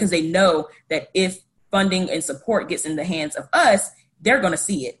well, because they know that if funding and support gets in the hands of us, they're going to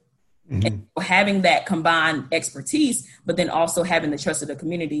see it. Mm-hmm. And having that combined expertise, but then also having the trust of the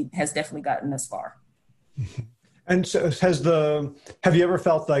community has definitely gotten us far. And so have you ever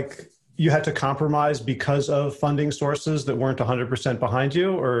felt like you had to compromise because of funding sources that weren't 100% behind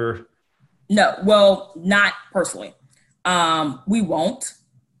you, or? No, well, not personally. We won't.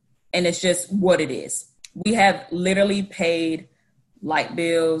 And it's just what it is. We have literally paid light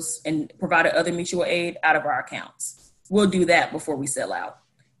bills and provided other mutual aid out of our accounts. We'll do that before we sell out.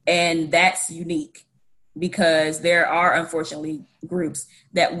 And that's unique, because there are unfortunately groups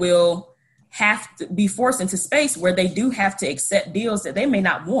that will have to be forced into space where they do have to accept deals that they may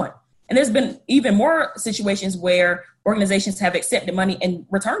not want. And there's been even more situations where organizations have accepted money and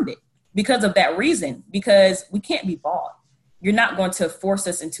returned it because of that reason, because we can't be bought. You're not going to force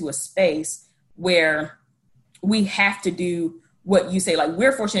us into a space where we have to do what you say.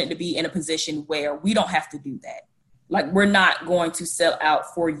 We're fortunate to be in a position where we don't have to do that. Like, we're not going to sell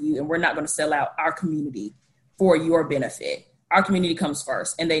out for you, and we're not going to sell out our community for your benefit. Our community comes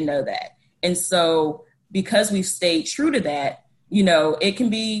first, and they know that. And so because we've stayed true to that, you know, it can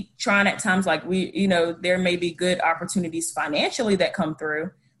be trying at times. Like, there may be good opportunities financially that come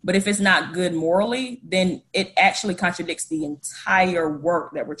through, but if it's not good morally, then it actually contradicts the entire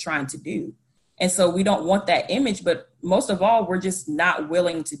work that we're trying to do. And so we don't want that image, but most of all, we're just not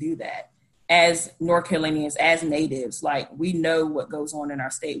willing to do that. As North Carolinians, as natives, like, we know what goes on in our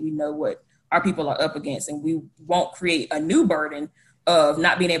state. We know what our people are up against, and we won't create a new burden of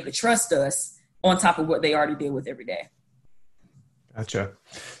not being able to trust us on top of what they already deal with every day. Gotcha.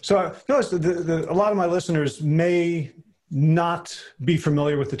 So notice a lot of my listeners may not be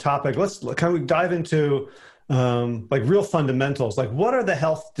familiar with the topic. Can we dive into like real fundamentals? Like, what are the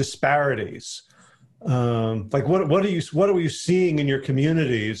health disparities? Like, what are you seeing in your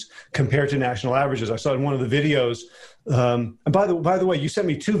communities compared to national averages? I saw in one of the videos. And by the way, you sent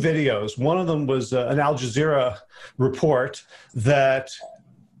me two videos. One of them was an Al Jazeera report that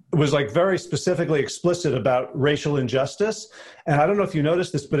was like very specifically explicit about racial injustice. And I don't know if you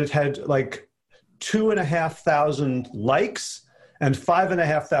noticed this, but it had like 2,500 likes and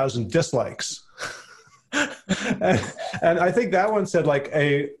 5,500 dislikes. and I think that one said like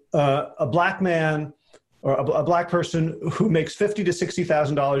a black man or a black person who makes $50,000 to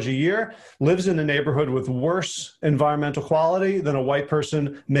 $60,000 a year lives in a neighborhood with worse environmental quality than a white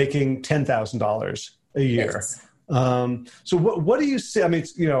person making $10,000 a year. Yes. So what do you see? I mean,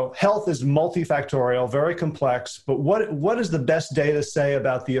 health is multifactorial, very complex, but what is the best data say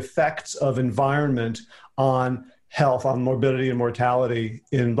about the effects of environment on health, on morbidity and mortality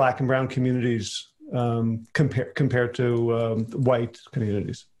in Black and brown communities compared to white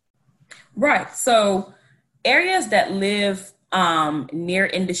communities? Right. So areas that live near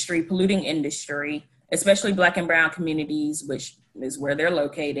industry, polluting industry, especially Black and brown communities, which is where they're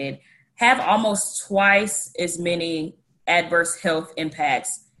located, have almost twice as many adverse health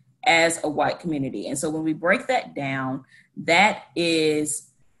impacts as a white community. And so when we break that down, that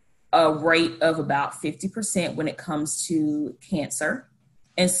is a rate of about 50% when it comes to cancer.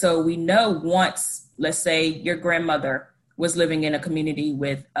 And so we know once, let's say your grandmother was living in a community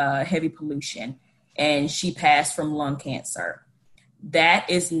with heavy pollution and she passed from lung cancer, that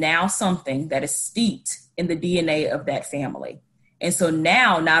is now something that is steeped in the DNA of that family. And so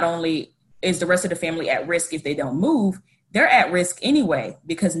now not only is the rest of the family at risk if they don't move, they're at risk anyway,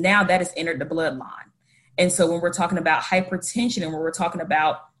 because now that has entered the bloodline. And so when we're talking about hypertension and when we're talking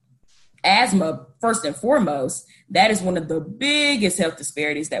about asthma, first and foremost, that is one of the biggest health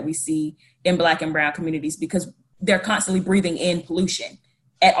disparities that we see in Black and brown communities, because they're constantly breathing in pollution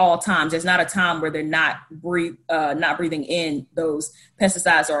at all times. There's not a time where they're not breathing in those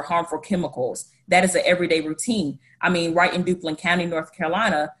pesticides or harmful chemicals. That is an everyday routine. I mean, right in Duplin County, North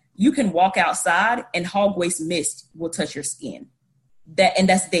Carolina, you can walk outside and hog waste mist will touch your skin. And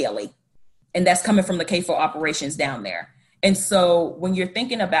that's daily. And that's coming from the CAFO operations down there. And so when you're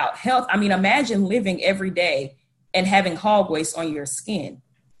thinking about health, I mean, imagine living every day and having hog waste on your skin.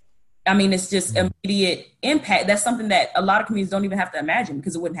 I mean, it's just immediate impact. That's something that a lot of communities don't even have to imagine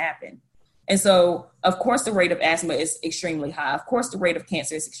because it wouldn't happen. And so, of course, the rate of asthma is extremely high. Of course, the rate of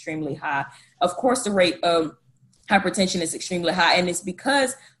cancer is extremely high. Of course, the rate of hypertension is extremely high. And it's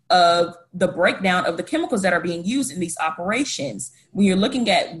because of the breakdown of the chemicals that are being used in these operations. When you're looking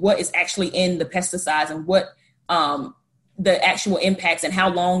at what is actually in the pesticides and what the actual impacts and how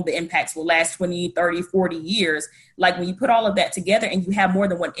long the impacts will last, 20, 30, 40 years. Like, when you put all of that together and you have more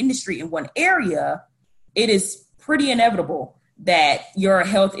than one industry in one area, it is pretty inevitable that your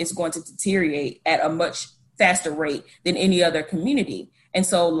health is going to deteriorate at a much faster rate than any other community. And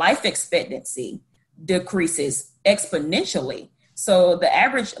so life expectancy decreases exponentially. So the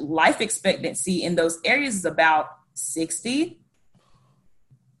average life expectancy in those areas is about 60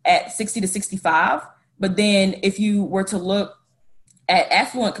 to 65. But then if you were to look at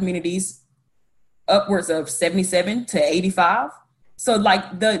affluent communities, upwards of 77 to 85. So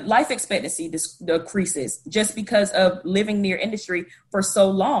like the life expectancy decreases just because of living near industry for so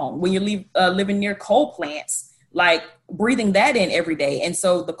long. When you living near coal plants, like breathing that in every day. And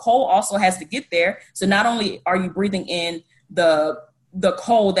so the coal also has to get there. So not only are you breathing in the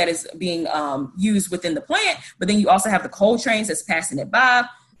coal that is being used within the plant, but then you also have the coal trains that's passing it by.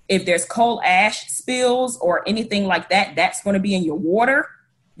 If there's coal ash spills or anything like that, that's going to be in your water,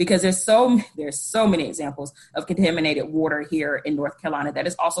 because there's so many examples of contaminated water here in North Carolina that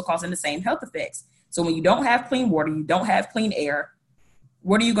is also causing the same health effects. So when you don't have clean water, you don't have clean air,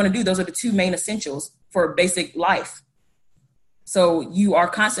 what are you going to do? Those are the two main essentials for basic life. So you are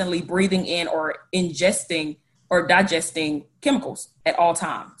constantly breathing in or ingesting or digesting chemicals at all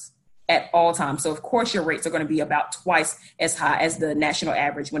times. At all times. So of course your rates are going to be about twice as high as the national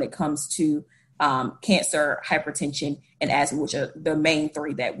average when it comes to cancer, hypertension, and asthma, which are the main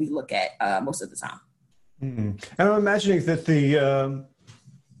three that we look at most of the time. Mm-hmm. And I'm imagining that the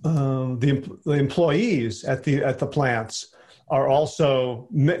employees at the plants are also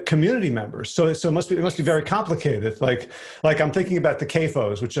community members. So it must be very complicated. Like I'm thinking about the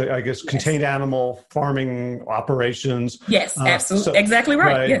CAFOs, which I guess contained animal farming operations. Yes, absolutely. Exactly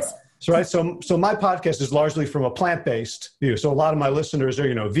right. Right. Yes. So, right. So my podcast is largely from a plant-based view. So a lot of my listeners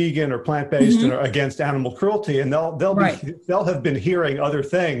are, vegan or plant-based and are against animal cruelty. And they'll have been hearing other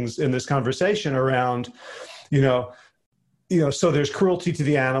things in this conversation around, so there's cruelty to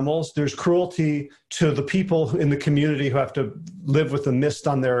the animals. There's cruelty to the people in the community who have to live with the mist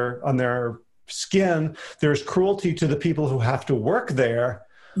on their skin. There's cruelty to the people who have to work there,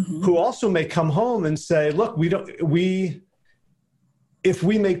 who also may come home and say, look, if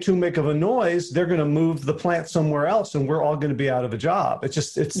we make too big of a noise, they're going to move the plant somewhere else and we're all going to be out of a job. It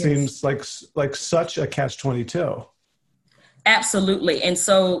seems like such a catch-22. Absolutely. And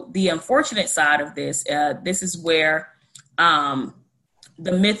so the unfortunate side of this is where the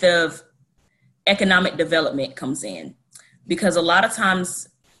myth of economic development comes in, because a lot of times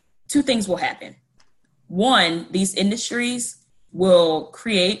two things will happen. One, these industries will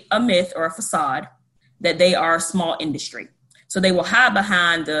create a myth or a facade that they are a small industry. So they will hide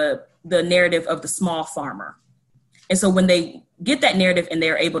behind the narrative of the small farmer. And so when they get that narrative and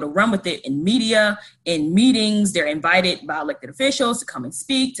they're able to run with it in media, in meetings, they're invited by elected officials to come and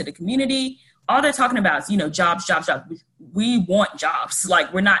speak to the community. All they're talking about is, jobs. We want jobs.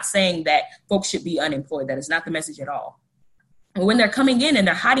 Like, we're not saying that folks should be unemployed. That is not the message at all. And when they're coming in and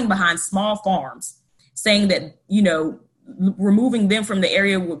they're hiding behind small farms, saying that, removing them from the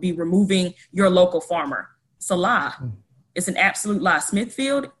area would be removing your local farmer. It's a lie. It's an absolute lie.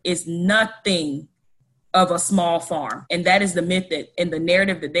 Smithfield is nothing of a small farm. And that is the myth and the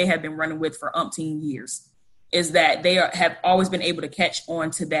narrative that they have been running with for umpteen years, is that they have always been able to catch on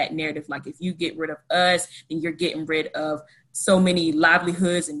to that narrative. Like, if you get rid of us, then you're getting rid of so many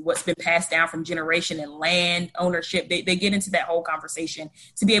livelihoods and what's been passed down from generation and land ownership. They get into that whole conversation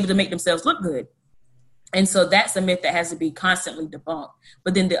to be able to make themselves look good. And so that's a myth that has to be constantly debunked.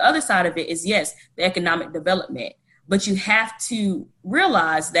 But then the other side of it is, yes, the economic development. But you have to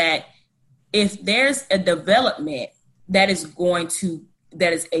realize that if there's a development that is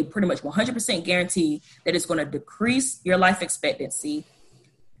a pretty much 100% guarantee that it's going to decrease your life expectancy,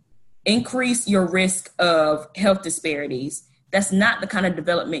 increase your risk of health disparities, that's not the kind of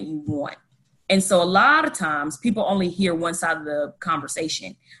development you want. And so a lot of times people only hear one side of the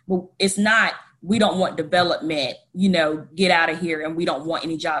conversation. Well, it's not, we don't want development, get out of here, and we don't want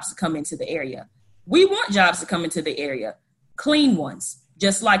any jobs to come into the area. We want jobs to come into the area, clean ones,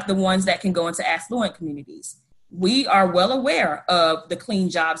 just like the ones that can go into affluent communities. We are well aware of the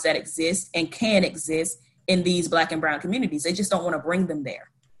clean jobs that exist and can exist in these Black and brown communities. They just don't want to bring them there,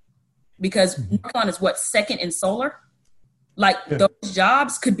 because North Carolina is second in solar. Those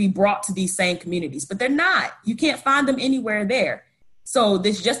jobs could be brought to these same communities, but they're not. You can't find them anywhere there. So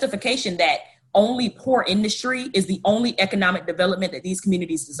this justification that only poor industry is the only economic development that these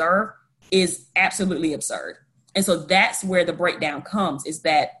communities deserve is absolutely absurd. And so that's where the breakdown comes, is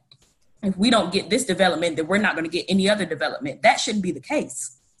that if we don't get this development, then we're not going to get any other development. That shouldn't be the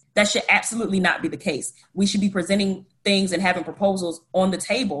case. That should absolutely not be the case. We should be presenting things and having proposals on the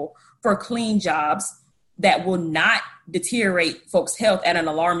table for clean jobs that will not deteriorate folks' health at an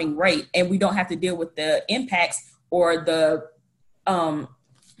alarming rate. And we don't have to deal with the impacts or the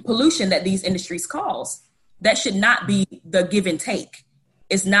pollution that these industries cause. That should not be the give and take.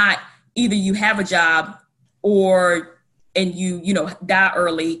 It's not either you have a job and you die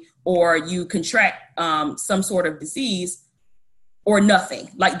early, or you contract some sort of disease, or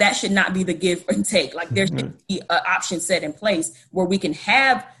nothing. Like, that should not be the give and take. Like, there should be an option set in place where we can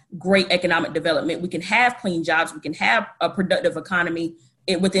have great economic development. We can have clean jobs. We can have a productive economy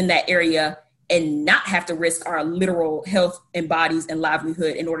within that area and not have to risk our literal health and bodies and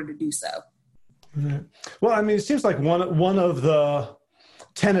livelihood in order to do so. Right. Well, I mean, it seems like one of the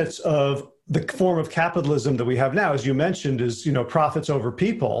tenets of the form of capitalism that we have now, as you mentioned, is, profits over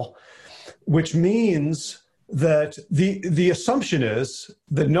people, which means that the assumption is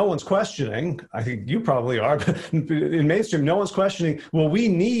that no one's questioning. I think you probably are, but in mainstream, no one's questioning, well, we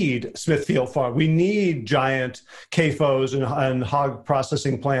need Smithfield Farm. We need giant CAFOs and hog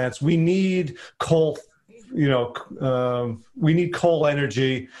processing plants. We need coal, we need coal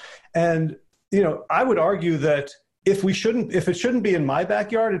energy. And, I would argue that if it shouldn't be in my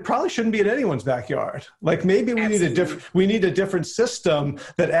backyard, it probably shouldn't be in anyone's backyard. Like maybe we need a different system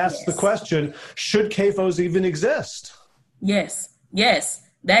that asks the question, should CAFOs even exist? Yes.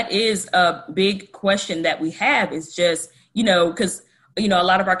 That is a big question that we have, is just, because, a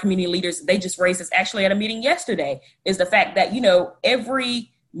lot of our community leaders, they just raised this actually at a meeting yesterday, is the fact that,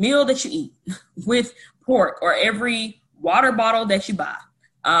 every meal that you eat with pork or every water bottle that you buy,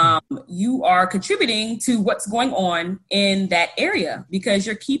 you are contributing to what's going on in that area because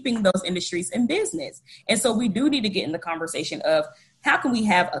you're keeping those industries in business. And so we do need to get in the conversation of how can we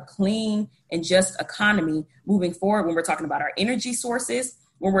have a clean and just economy moving forward when we're talking about our energy sources,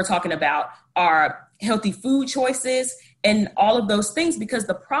 when we're talking about our healthy food choices and all of those things, because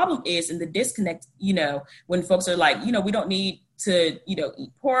the problem is in the disconnect, when folks are like, we don't need to, eat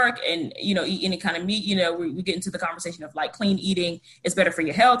pork and, eat any kind of meat, we get into the conversation of like clean eating is better for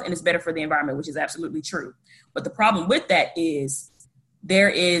your health and it's better for the environment, which is absolutely true. But the problem with that is there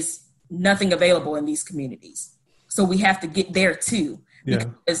is nothing available in these communities. So we have to get there too,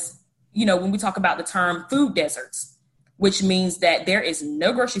 because, when we talk about the term food deserts, which means that there is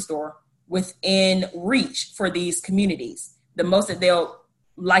no grocery store within reach for these communities. The most that they'll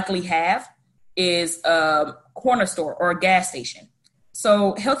likely have is a corner store or a gas station.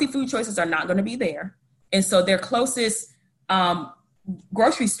 So healthy food choices are not going to be there. And so their closest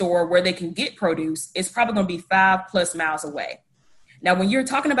grocery store where they can get produce is probably going to be 5+ miles away. Now, when you're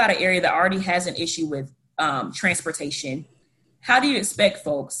talking about an area that already has an issue with transportation, how do you expect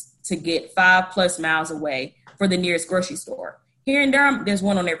folks to get 5+ miles away for the nearest grocery store? Here in Durham, there's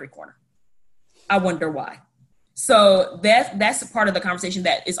one on every corner. I wonder why. So that's a part of the conversation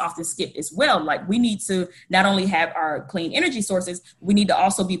that is often skipped as well. Like we need to not only have our clean energy sources, we need to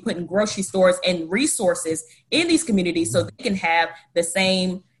also be putting grocery stores and resources in these communities so they can have the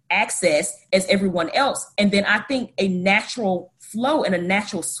same access as everyone else. And then I think a natural flow and a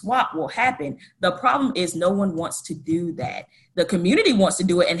natural swap will happen. The problem is no one wants to do that. The community wants to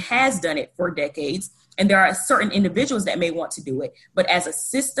do it and has done it for decades. And there are certain individuals that may want to do it. But as a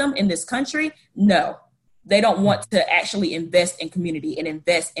system in this country, no, they don't want to actually invest in community and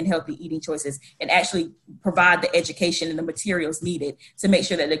invest in healthy eating choices and actually provide the education and the materials needed to make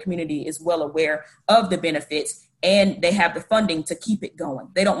sure that the community is well aware of the benefits and they have the funding to keep it going.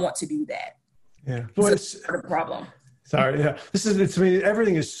 They don't want to do that. Yeah. Well, it's part of the problem. Sorry. Yeah.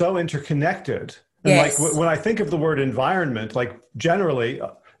 Everything is so interconnected. And yes. Like when I think of the word environment, like generally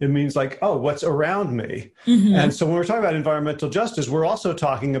it means like, oh, what's around me. Mm-hmm. And so when we're talking about environmental justice, we're also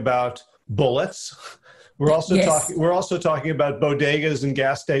talking about bullets. We're also talking about bodegas and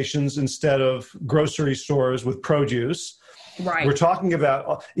gas stations instead of grocery stores with produce. Right. We're talking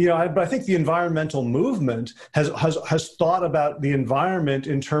about, but I think the environmental movement has thought about the environment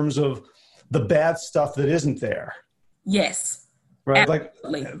in terms of the bad stuff that isn't there. Yes. Right.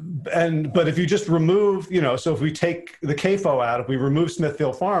 Absolutely. But if you just remove, so if we take the CAFO out, if we remove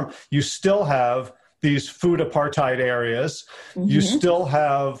Smithfield Farm, you still have these food apartheid areas. Mm-hmm. You still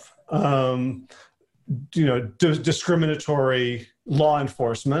have, discriminatory law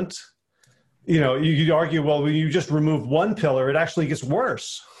enforcement. You'd argue, well, when you just remove one pillar, it actually gets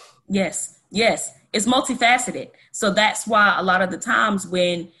worse. Yes. It's multifaceted. So that's why a lot of the times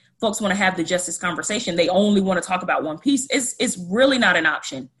when folks want to have the justice conversation, they only want to talk about one piece. It's really not an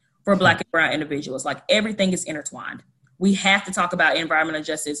option for Black and brown individuals. Like everything is intertwined. We have to talk about environmental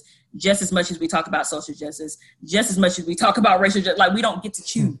justice just as much as we talk about social justice, just as much as we talk about racial justice. Like we don't get to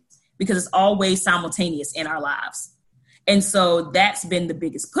choose because it's always simultaneous in our lives. And so that's been the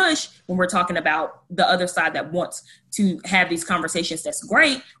biggest push when we're talking about the other side that wants to have these conversations. That's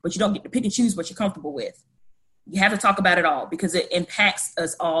great, but you don't get to pick and choose what you're comfortable with. You have to talk about it all because it impacts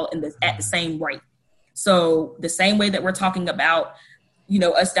us all at the same rate. So the same way that we're talking about,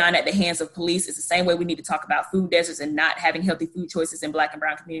 us dying at the hands of police is the same way we need to talk about food deserts and not having healthy food choices in Black and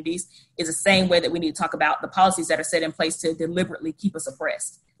brown communities is the same way that we need to talk about the policies that are set in place to deliberately keep us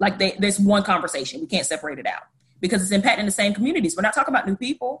oppressed. Like there's one conversation. We can't separate it out because it's impacting the same communities. We're not talking about new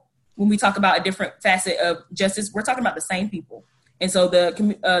people. When we talk about a different facet of justice, we're talking about the same people. And so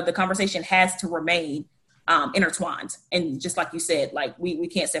the conversation has to remain intertwined. And just like you said, like we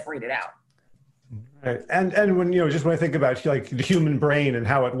can't separate it out. Right. And when, just when I think about like the human brain and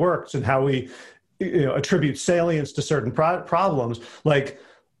how it works and how we, attribute salience to certain problems, like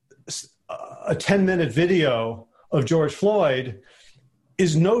a 10-minute video of George Floyd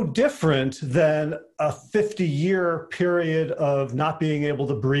is no different than a 50-year period of not being able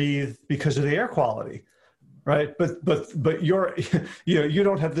to breathe because of the air quality. Right. But you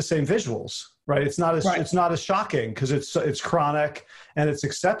don't have the same visuals. Right. It's not as shocking because it's chronic and it's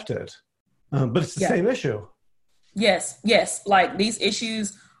accepted. But it's the same issue. Yes. Like these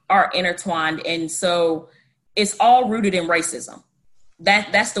issues are intertwined. And so it's all rooted in racism.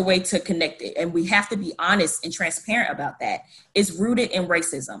 That's the way to connect it. And we have to be honest and transparent about that. It's rooted in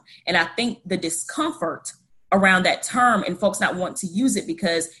racism. And I think the discomfort around that term and folks not wanting to use it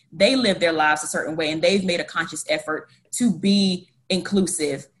because they live their lives a certain way and they've made a conscious effort to be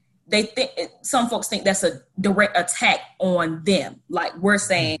inclusive. They think some folks think that's a direct attack on them. Like we're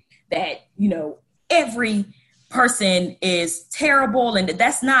saying that, every person is terrible. And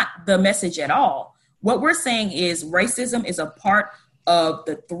that's not the message at all. What we're saying is racism is a part of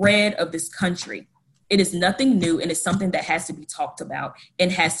the thread of this country. It is nothing new, and it's something that has to be talked about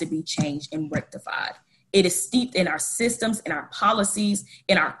and has to be changed and rectified. It is steeped in our systems, in our policies,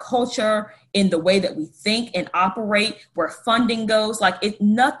 in our culture, in the way that we think and operate, where funding goes. Like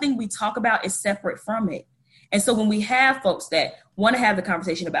nothing we talk about is separate from it. And so when we have folks that want to have the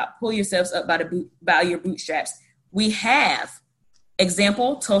conversation about pull yourselves up by your bootstraps, we have,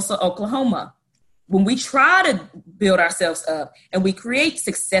 example, Tulsa, Oklahoma. When we try to build ourselves up and we create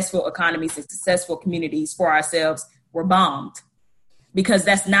successful economies and successful communities for ourselves, we're bombed because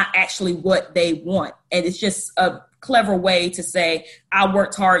that's not actually what they want. And it's just a clever way to say, I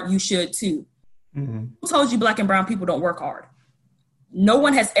worked hard, you should too. Mm-hmm. Who told you Black and brown people don't work hard? No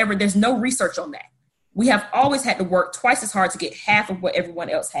one has ever, there's no research on that. We have always had to work twice as hard to get half of what everyone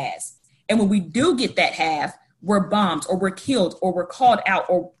else has. And when we do get that half, we're bombed or we're killed or we're called out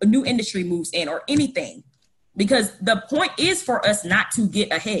or a new industry moves in or anything. Because the point is for us not to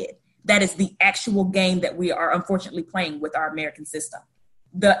get ahead. That is the actual game that we are unfortunately playing with our American system.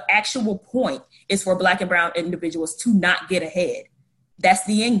 The actual point is for Black and brown individuals to not get ahead. That's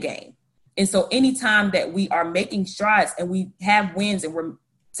the end game. And so anytime that we are making strides and we have wins and we're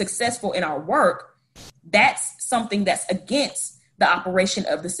successful in our work, that's something that's against the operation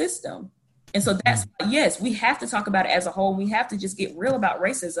of the system. And so that's why, yes, we have to talk about it as a whole. We have to just get real about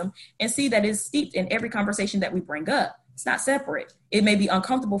racism and see that it's steeped in every conversation that we bring up. It's not separate. It may be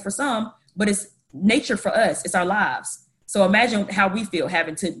uncomfortable for some, but it's nature for us. It's our lives. So imagine how we feel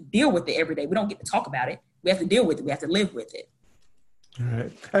having to deal with it every day. We don't get to talk about it. We have to deal with it. We have to live with it. All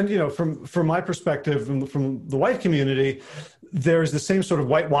right. And, from my perspective, from the white community, there's the same sort of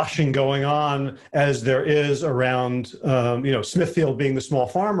whitewashing going on as there is around, Smithfield being the small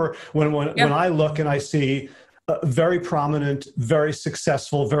farmer. When I look and I see very prominent, very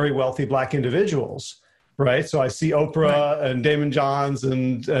successful, very wealthy Black individuals, right? So I see Oprah and Damon Johns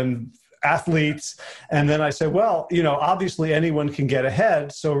and athletes. And then I say, well, obviously anyone can get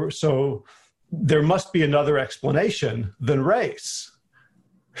ahead. So there must be another explanation than race.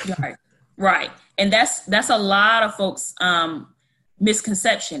 Right. And that's a lot of folks'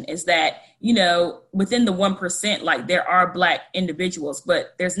 misconception is that, within the 1%, like there are Black individuals,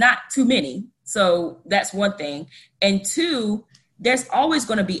 but there's not too many. So that's one thing. And two, there's always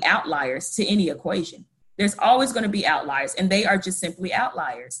going to be outliers to any equation. There's always going to be outliers, and they are just simply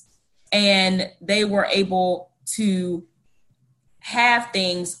outliers. And they were able to have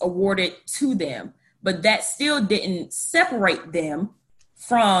things awarded to them, but that still didn't separate them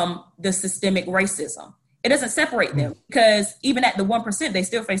from the systemic racism. It doesn't separate them because even at the 1%, they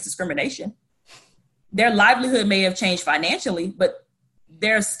still face discrimination. Their livelihood may have changed financially, but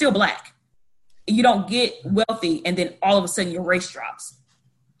they're still Black. You don't get wealthy and then all of a sudden your race drops.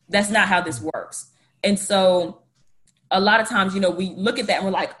 That's not how this works. And so a lot of times, we look at that and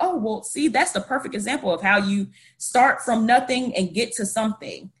we're like, oh, well, see, that's the perfect example of how you start from nothing and get to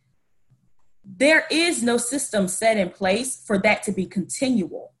something. There is no system set in place for that to be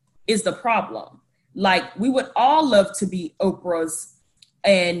continual is the problem. Like we would all love to be Oprah's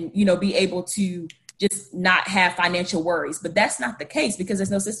and, be able to just not have financial worries, but that's not the case because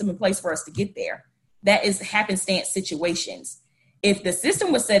there's no system in place for us to get there. That is happenstance situations. If the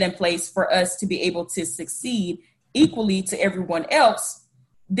system was set in place for us to be able to succeed equally to everyone else,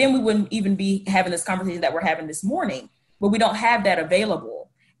 then we wouldn't even be having this conversation that we're having this morning, but we don't have that available.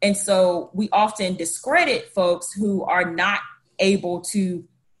 And so we often discredit folks who are not able to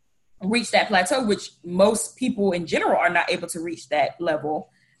reach that plateau, which most people in general are not able to reach that level.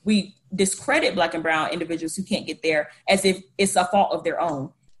 We discredit Black and brown individuals who can't get there as if it's a fault of their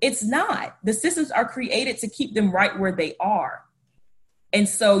own. It's not. The systems are created to keep them right where they are. And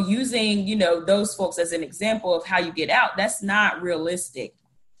so using, those folks as an example of how you get out, that's not realistic.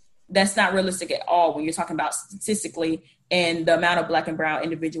 That's not realistic at all when you're talking about statistically and the amount of Black and brown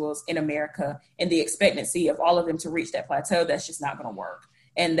individuals in America and the expectancy of all of them to reach that plateau. That's just not going to work.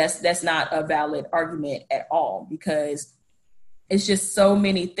 And that's not a valid argument at all because it's just so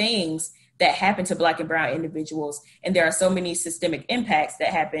many things that happen to Black and brown individuals. And there are so many systemic impacts that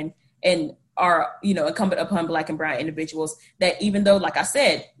happen and are, incumbent upon Black and brown individuals, that even though, like I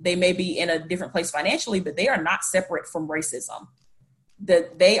said, they may be in a different place financially, but they are not separate from racism.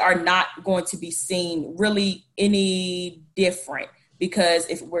 That they are not going to be seen really any different, because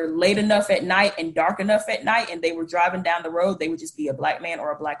if we're late enough at night and dark enough at night and they were driving down the road, they would just be a Black man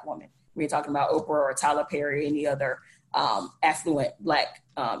or a Black woman. We're talking about Oprah or Tyler Perry, any other affluent Black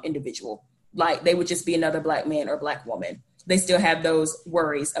individual. Like, they would just be another Black man or Black woman. They still have those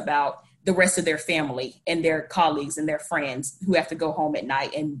worries about the rest of their family and their colleagues and their friends who have to go home at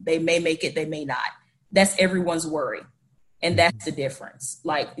night, and they may make it, they may not. That's everyone's worry. And that's the difference.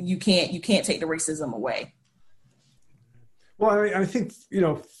 Like, you can't take the racism away. Well, I think,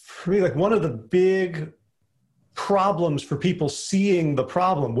 for me, like, one of the big problems for people seeing the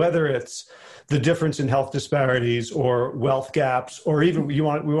problem, whether it's the difference in health disparities or wealth gaps, or even we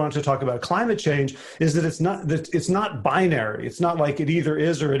wanted to talk about climate change, is that it's not binary. It's not like it either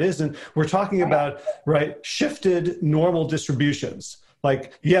is or it isn't. We're talking about, shifted normal distributions.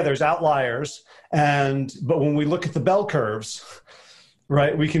 Like, yeah, there's outliers, but when we look at the bell curves,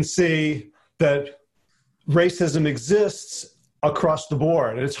 we can see that racism exists across the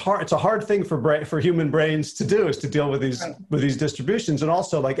board. And it's a hard thing for human brains to do, is to deal with these distributions. And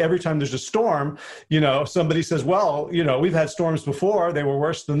also, like, every time there's a storm, somebody says, well, we've had storms before, they were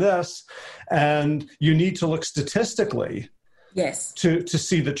worse than this. And you need to look statistically to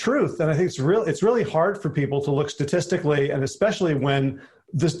see the truth. And I think it's really hard for people to look statistically, and especially when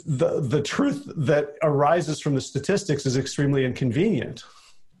the truth that arises from the statistics is extremely inconvenient.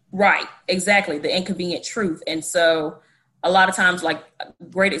 Right, exactly, the inconvenient truth. And so a lot of times, like, a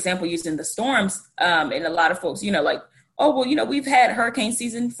great example using the storms, and a lot of folks, we've had hurricane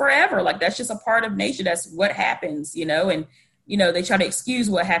season forever. Like, that's just a part of nature. That's what happens, and, they try to excuse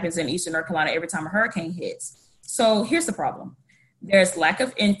what happens in Eastern North Carolina every time a hurricane hits. So here's the problem. There's lack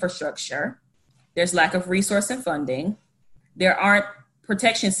of infrastructure. There's lack of resource and funding. There aren't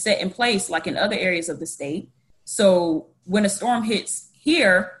protections set in place like in other areas of the state. So when a storm hits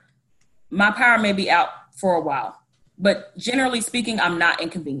here, my power may be out for a while. But generally speaking, I'm not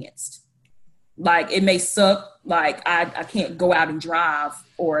inconvenienced. Like, it may suck. Like, I can't go out and drive,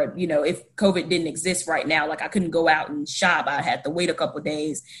 or, if COVID didn't exist right now, like, I couldn't go out and shop. I had to wait a couple of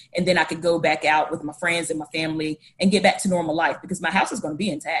days, and then I could go back out with my friends and my family and get back to normal life, because my house is going to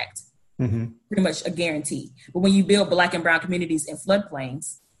be intact. Mm-hmm. Pretty much a guarantee. But when you build Black and brown communities in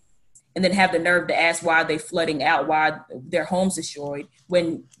floodplains, and then have the nerve to ask why they're flooding out, why their homes destroyed,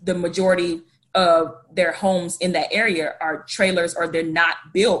 when the majority of their homes in that area are trailers, or they're not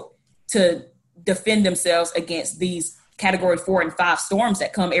built to defend themselves against these category 4 and 5 storms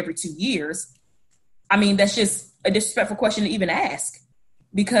that come every 2 years. I mean, that's just a disrespectful question to even ask,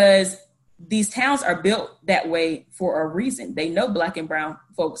 because these towns are built that way for a reason. They know Black and brown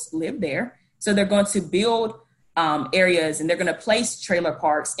folks live there. So they're going to build areas, and they're going to place trailer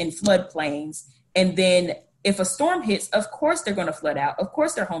parks in floodplains. And then if a storm hits, of course they're going to flood out. Of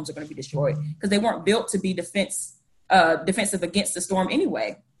course their homes are going to be destroyed, because they weren't built to be defensive against the storm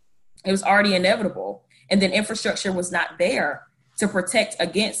anyway. It was already inevitable. And then infrastructure was not there to protect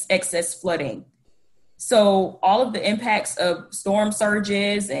against excess flooding. So all of the impacts of storm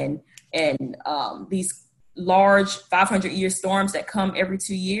surges and these large 500-year storms that come every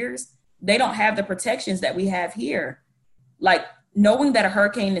 2 years, they don't have the protections that we have here. Like, knowing that a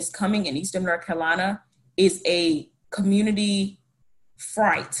hurricane is coming in Eastern North Carolina is a community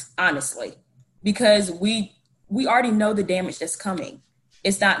fright, honestly, because we already know the damage that's coming.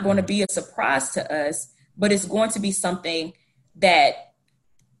 It's not going to be a surprise to us, but it's going to be something that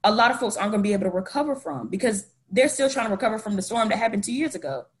a lot of folks aren't going to be able to recover from, because they're still trying to recover from the storm that happened 2 years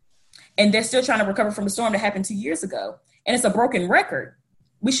ago. And they're still trying to recover from the storm that happened 2 years ago. And it's a broken record.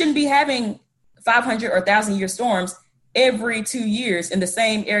 We shouldn't be having 500 or 1,000-year storms every 2 years in the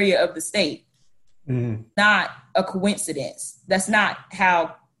same area of the state. Mm-hmm. Not a coincidence. That's not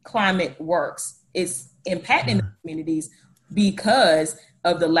how climate works. It's impacting the communities because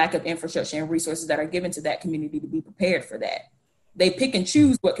of the lack of infrastructure and resources that are given to that community to be prepared for that. They pick and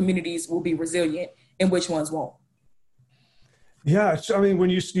choose what communities will be resilient and which ones won't. Yeah, so, I mean, when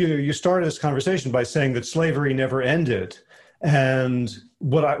you started this conversation by saying that slavery never ended, and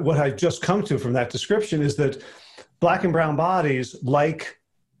what I just come to from that description is that Black and brown bodies, like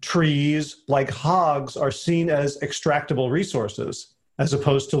trees, like hogs, are seen as extractable resources as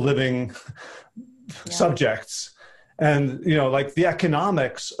opposed to living subjects. And, like the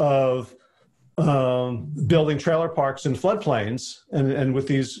economics of building trailer parks in floodplains and with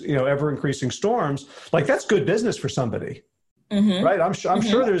these, ever increasing storms, like, that's good business for somebody. Mm-hmm. Right. I'm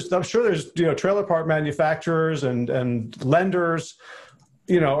sure there's trailer park manufacturers and lenders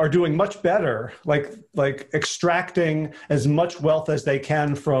are doing much better, like extracting as much wealth as they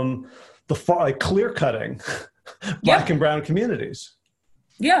can from the like clear cutting Black and brown communities.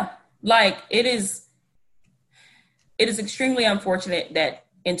 Yeah, like it is extremely unfortunate that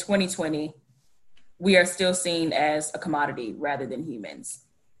in 2020 we are still seen as a commodity rather than humans.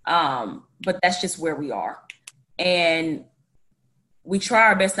 But that's just where we are, and we try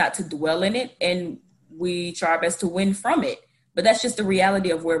our best not to dwell in it, and we try our best to win from it. But that's just the reality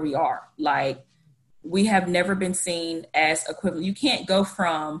of where we are. Like, we have never been seen as equivalent. You can't go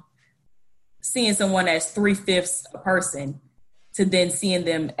from seeing someone as 3/5 a person to then seeing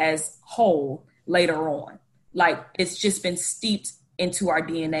them as whole later on. Like, it's just been steeped into our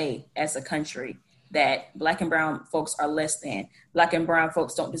DNA as a country that Black and brown folks are less than. Black and brown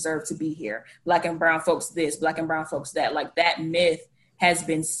folks don't deserve to be here. Black and brown folks this, Black and brown folks that. Like, that myth has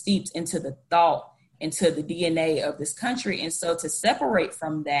been steeped into the thought, into the DNA of this country. And so to separate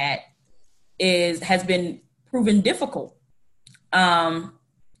from that has been proven difficult,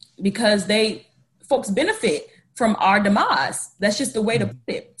 because folks benefit from our demise. That's just the way to put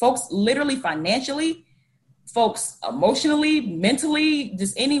it. Folks literally financially, folks emotionally, mentally,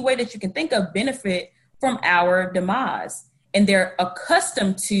 just any way that you can think of benefit from our demise. And they're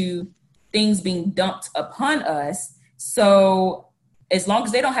accustomed to things being dumped upon us. So as long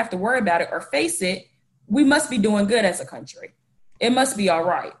as they don't have to worry about it or face it, we must be doing good as a country. It must be all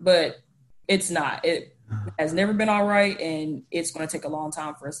right, but it's not. It has never been all right, and it's going to take a long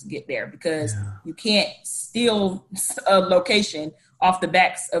time for us to get there, because you can't steal a location off the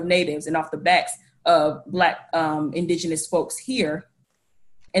backs of natives and off the backs of Black indigenous folks here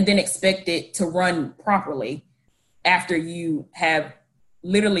and then expect it to run properly after you have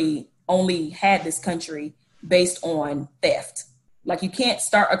literally only had this country based on theft. Like, you can't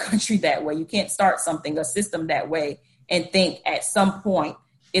start a country that way. You can't start a system that way and think at some point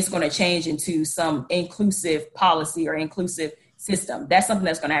it's going to change into some inclusive policy or inclusive system. That's something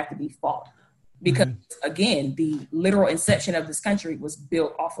that's going to have to be fought, because again, the literal inception of this country was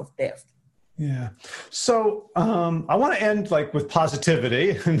built off of theft. Yeah. So I want to end with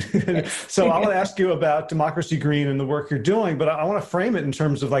positivity. So I want to ask you about Democracy Green and the work you're doing, but I want to frame it in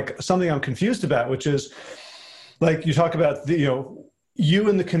terms of something I'm confused about, which is, you talk about you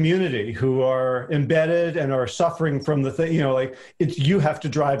and the community who are embedded and are suffering from the thing, you have to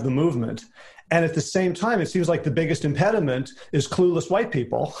drive the movement. And at the same time, it seems like the biggest impediment is clueless white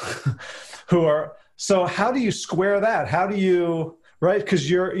people who are, so how do you square that? How do you, right? Because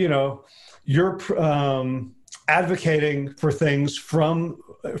you're advocating for things from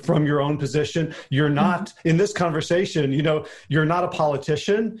your own position. You're not in this conversation, you're not a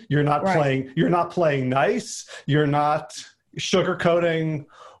politician. You're not playing nice. You're not sugarcoating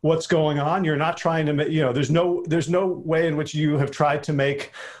what's going on. You're not trying to make, there's no way in which you have tried to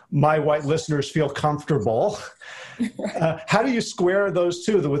make my white listeners feel comfortable. How do you square those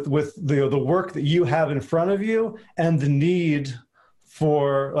two with the work that you have in front of you and the need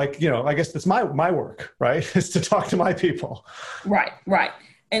for I guess that's my work, right? Is to talk to my people. Right.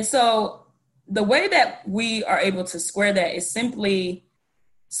 And so the way that we are able to square that is simply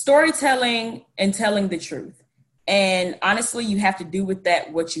storytelling and telling the truth. And honestly, you have to do with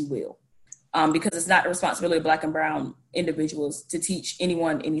that what you will, because it's not the responsibility of Black and brown individuals to teach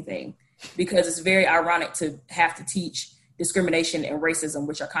anyone anything, because it's very ironic to have to teach discrimination and racism,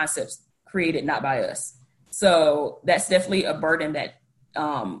 which are concepts created not by us. So that's definitely a burden that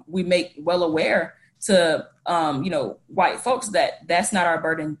we make well aware to, white folks that's not our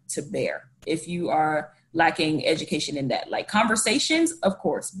burden to bear. If you are lacking education in that, conversations, of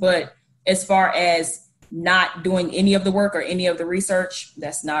course, but as far as not doing any of the work or any of the research,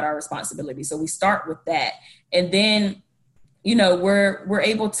 that's not our responsibility. So we start with that. And then, we're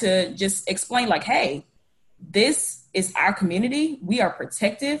able to just explain hey, this is our community. We are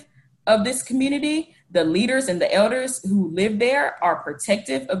protective of this community. The leaders and the elders who live there are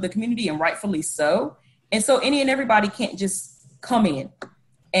protective of the community, and rightfully so. And so any and everybody can't just come in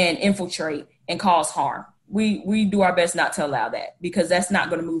and infiltrate and cause harm. We do our best not to allow that, because that's not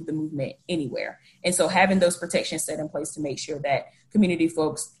going to move the movement anywhere. And so having those protections set in place to make sure that community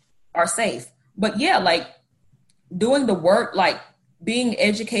folks are safe. But yeah, doing the work, being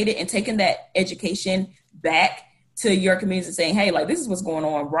educated and taking that education back to your communities and saying, hey, this is what's going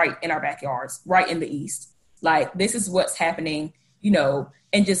on right in our backyards, right in the East. This is what's happening,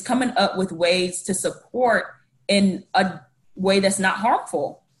 and just coming up with ways to support in a way that's not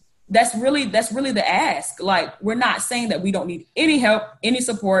harmful. That's really the ask. We're not saying that we don't need any help, any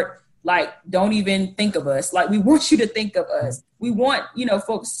support. Don't even think of us. We want you to think of us. We want,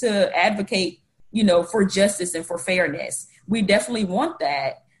 folks to advocate, for justice and for fairness. we definitely want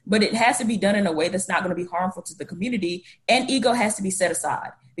that, but it has to be done in a way that's not going to be harmful to the community, and ego has to be set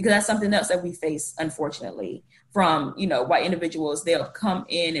aside, because that's something else that we face, unfortunately, from, white individuals. They'll come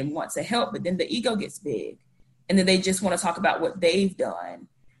in and want to help, but then the ego gets big, and then they just want to talk about what they've done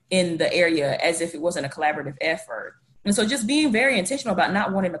in the area as if it wasn't a collaborative effort. And so just being very intentional about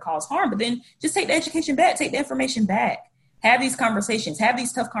not wanting to cause harm, but then just take the education back, take the information back, have these conversations, have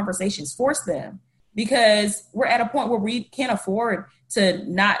these tough conversations, force them, because we're at a point where we can't afford to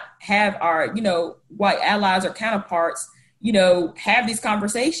not have our, white allies or counterparts, have these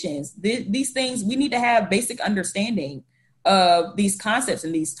conversations. These things, we need to have basic understanding of these concepts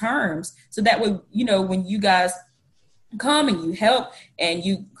and these terms, so that way, when you guys come and you help and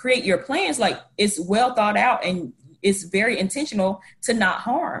you create your plans, like, it's well thought out and it's very intentional to not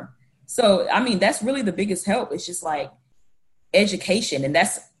harm. So, I mean, that's really the biggest help. It's just like education. And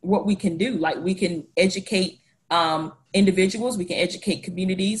that's what we can do. Like, we can educate individuals, we can educate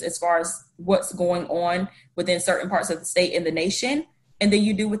communities as far as what's going on within certain parts of the state and the nation. And then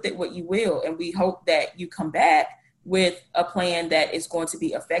you do with it what you will. And we hope that you come back with a plan that is going to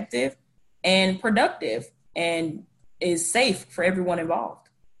be effective and productive and is safe for everyone involved.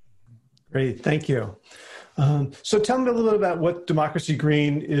 Great, thank you. So tell me a little bit about what Democracy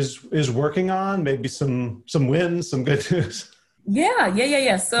Green is working on, maybe some wins, some good news.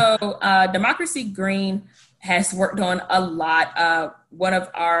 Yeah. So Democracy Green has worked on a lot. One of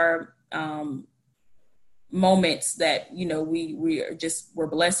our moments that, we're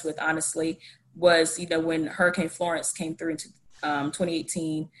blessed with, honestly, was, when Hurricane Florence came through into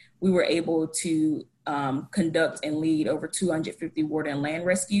 2018, we were able to conduct and lead over 250 water and land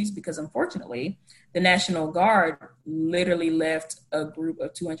rescues, because unfortunately, the National Guard literally left a group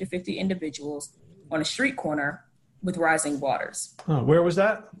of 250 individuals on a street corner with rising waters. Oh, where was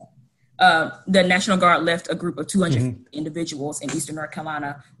that? The National Guard left a group of 250 individuals in Eastern North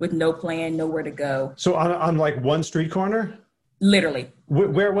Carolina with no plan, nowhere to go. So on like one street corner? Literally.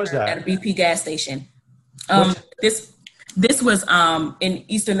 Where was that? At a BP gas station. This was in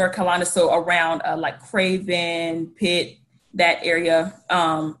Eastern North Carolina, so around like Craven, Pitt, that area.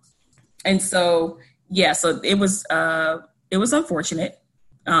 And so, so it was unfortunate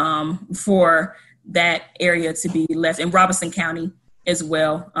for that area to be left. And Robeson County as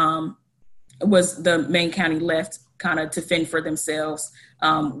well was the main county left kind of to fend for themselves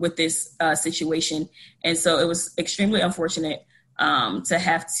with this situation. And so it was extremely unfortunate to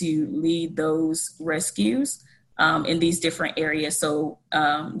have to lead those rescues in these different areas. So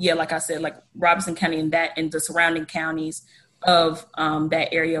like I said, like Robeson County and the surrounding counties of that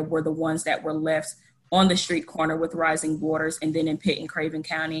area were the ones that were left on the street corner with rising waters. And then in Pitt and Craven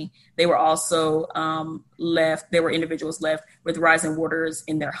County, they were also there were individuals left with rising waters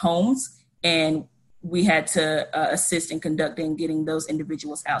in their homes. And we had to assist in conducting getting those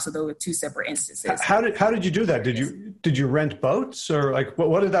individuals out. So there were two separate instances. How did you do that? Did you rent boats, or like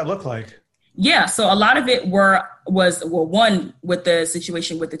what did that look like? Yeah, so a lot of it was one, with the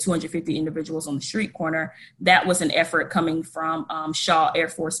situation with the 250 individuals on the street corner, that was an effort coming from Shaw Air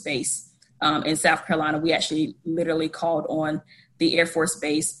Force Base in South Carolina. We actually literally called on the Air Force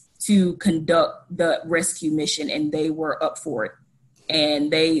Base to conduct the rescue mission, and they were up for it.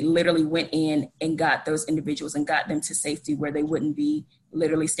 And they literally went in and got those individuals and got them to safety where they wouldn't be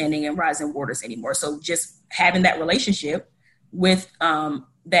literally standing in rising waters anymore. So just having that relationship with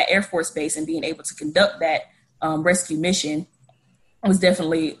that Air Force Base and being able to conduct that rescue mission was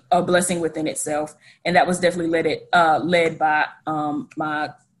definitely a blessing within itself. And that was definitely led by my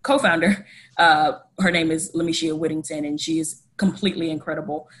co-founder. Her name is Lameshia Whittington, and she is completely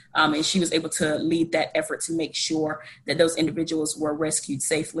incredible. And she was able to lead that effort to make sure that those individuals were rescued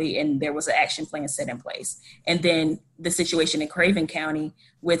safely and there was an action plan set in place. And then the situation in Craven County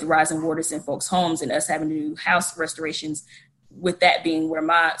with rising waters in folks' homes and us having to do house restorations, with that being where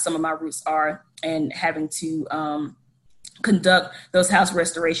some of my roots are, and having to conduct those house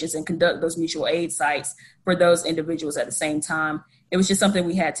restorations and conduct those mutual aid sites for those individuals at the same time. It was just something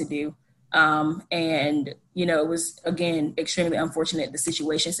we had to do. And, it was, again, extremely unfortunate, the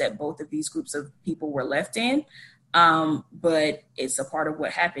situations that both of these groups of people were left in. But it's a part of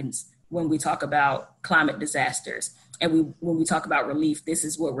what happens when we talk about climate disasters. And when we talk about relief, this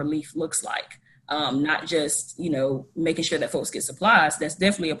is what relief looks like. Not just, making sure that folks get supplies. That's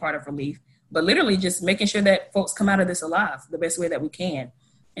definitely a part of relief, but literally just making sure that folks come out of this alive the best way that we can.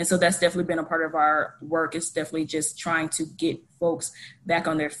 And so that's definitely been a part of our work. It's definitely just trying to get folks back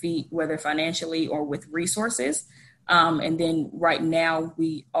on their feet, whether financially or with resources. And then right now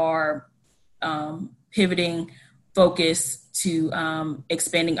we are pivoting focus to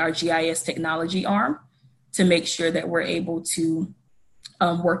expanding our GIS technology arm. to make sure that we're able to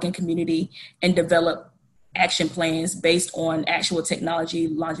work in community and develop action plans based on actual technology,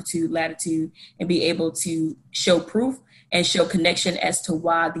 longitude, latitude, and be able to show proof and show connection as to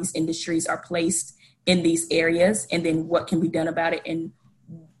why these industries are placed in these areas, and then what can be done about it, and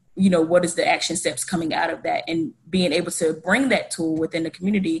what is the action steps coming out of that, and being able to bring that tool within the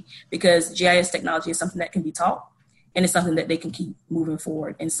community, because GIS technology is something that can be taught, and it's something that they can keep moving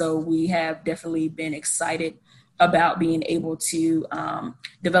forward. And so we have definitely been excited about being able to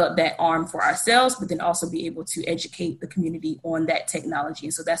develop that arm for ourselves, but then also be able to educate the community on that technology.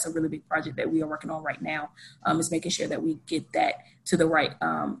 And so that's a really big project that we are working on right now, is making sure that we get that to the right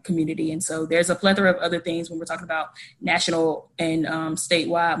community. And so there's a plethora of other things when we're talking about national and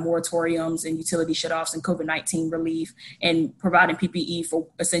statewide moratoriums and utility shutoffs and COVID-19 relief and providing PPE for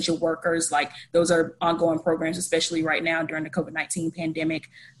essential workers. Like, those are ongoing programs, especially right now during the COVID-19 pandemic.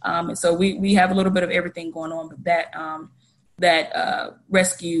 And so we have a little bit of everything going on, but that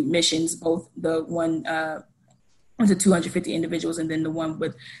rescue missions, both the one to 250 individuals and then the one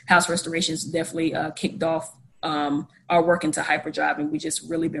with house restorations, definitely kicked off our work into hyperdrive, and we just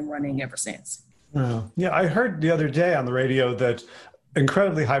really been running ever since. Yeah, I heard the other day on the radio that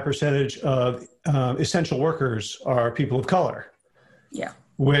incredibly high percentage of essential workers are people of color. Yeah.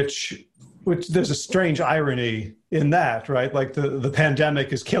 Which there's a strange irony in that, right? Like the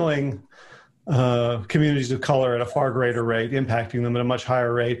pandemic is killing communities of color at a far greater rate, impacting them at a much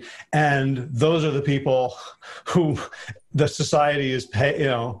higher rate. And those are the people who the society is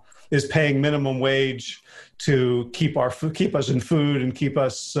paying minimum wage to keep us in food and keep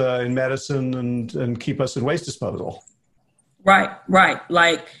us in medicine and keep us in waste disposal. Right.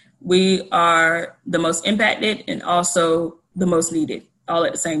 Like, we are the most impacted and also the most needed all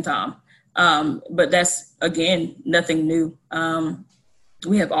at the same time. But that's, again, nothing new.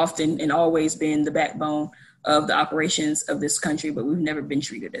 We have often and always been the backbone of the operations of this country, but we've never been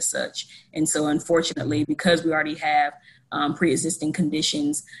treated as such. And so, unfortunately, because we already have pre-existing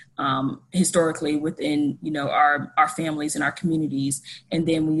conditions historically within, our families and our communities, and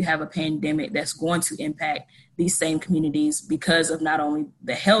then when you have a pandemic that's going to impact these same communities because of not only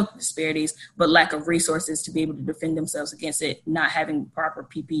the health disparities, but lack of resources to be able to defend themselves against it, not having proper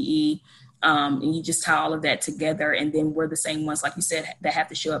PPE, and you just tie all of that together. And then we're the same ones, like you said, that have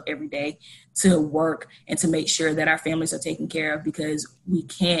to show up every day to work and to make sure that our families are taken care of, because we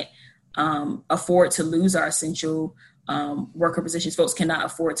can't afford to lose our essential worker positions. Folks cannot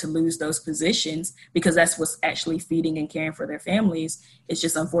afford to lose those positions because that's what's actually feeding and caring for their families. It's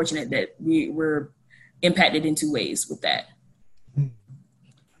just unfortunate that we're impacted in two ways with that.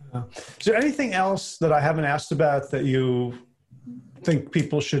 Is there anything else that I haven't asked about that you think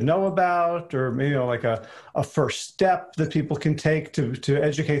people should know about, or maybe like a first step that people can take to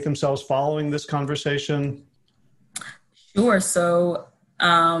educate themselves following this conversation? Sure. So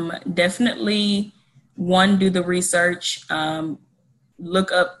definitely, one, do the research,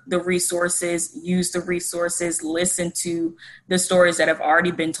 look up the resources, use the resources, listen to the stories that have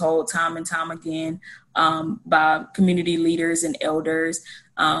already been told time and time again by community leaders and elders.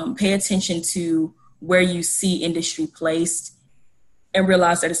 Pay attention to where you see industry placed and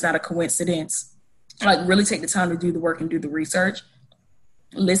realize that it's not a coincidence. Like, really take the time to do the work and do the research.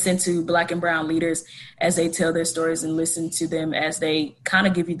 Listen to Black and Brown leaders as they tell their stories, and listen to them as they kind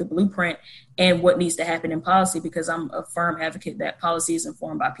of give you the blueprint and what needs to happen in policy, because I'm a firm advocate that policy is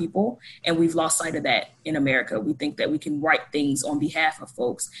informed by people, and we've lost sight of that in America. We think that we can write things on behalf of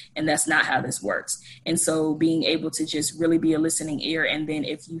folks, and that's not how this works. And so being able to just really be a listening ear, and then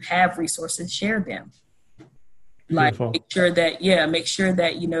if you have resources, share them. Like, make sure that,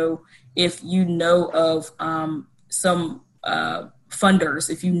 if you know of some funders,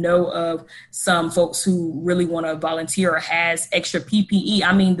 if you know of some folks who really want to volunteer or has extra PPE,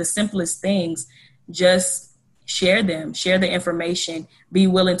 I mean, the simplest things, just share them, share the information, be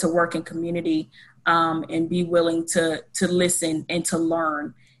willing to work in community, and be willing to listen and to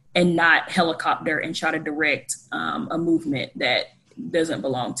learn, and not helicopter and try to direct a movement that doesn't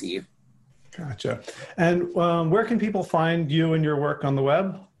belong to you. Gotcha. And where can people find you and your work on the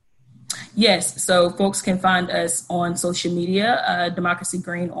web? Yes. So folks can find us on social media, Democracy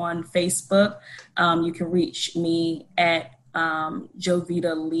Green on Facebook. You can reach me at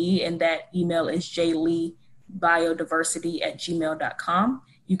Jovita Lee, and that email is jleebiodiversity@gmail.com.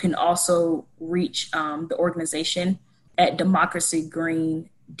 You can also reach the organization at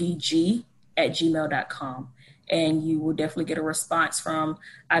democracygreendg@gmail.com. And you will definitely get a response from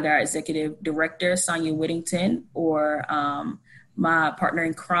either our executive director, Sonia Whittington, or my partner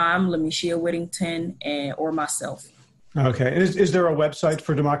in crime, Lamishia Whittington, or myself. Okay. Is there a website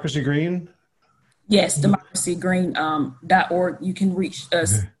for Democracy Green? Yes, democracygreen.org. You can reach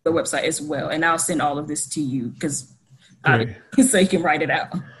us the website as well, and I'll send all of this to you because so you can write it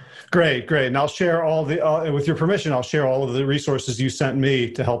out. Great. And I'll share with your permission, I'll share all of the resources you sent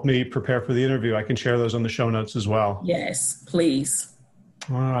me to help me prepare for the interview. I can share those on the show notes as well. Yes, please.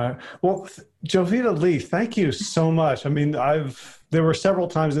 All right. Well, Jovita Lee, thank you so much. I mean, there were several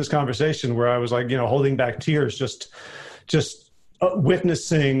times in this conversation where I was like, holding back tears, just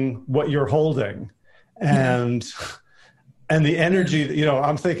witnessing what you're holding and the energy,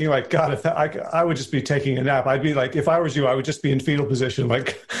 I'm thinking like, God, if I would just be taking a nap. I'd be like, if I was you, I would just be in fetal position,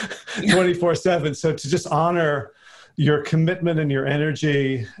 like 24/7. So to just honor your commitment and your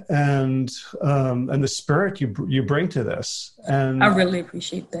energy and the spirit you bring to this. And I really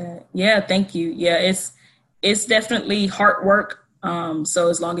appreciate that. Yeah. Thank you. Yeah. It's definitely hard work. So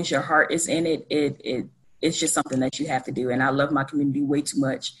as long as your heart is in it, it's just something that you have to do. And I love my community way too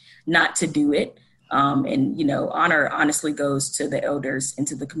much not to do it. Honor honestly goes to the elders and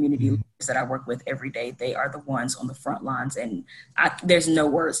to the community leaders that I work with every day. They are the ones on the front lines, and there's no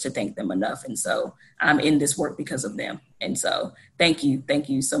words to thank them enough. And so I'm in this work because of them. And so thank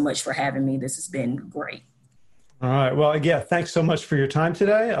you so much for having me. This has been great. All right. Well, yeah, thanks so much for your time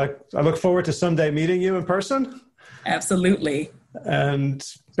today. I look forward to someday meeting you in person. Absolutely. And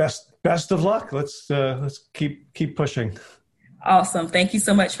best of luck. Let's keep pushing. Awesome. Thank you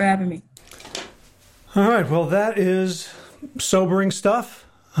so much for having me. All right. Well, that is sobering stuff.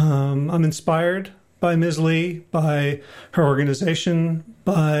 I'm inspired by Ms. Lee, by her organization,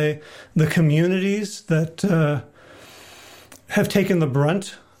 by the communities that have taken the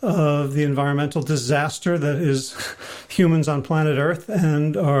brunt of the environmental disaster that is humans on planet Earth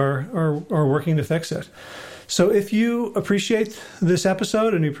and are working to fix it. So if you appreciate this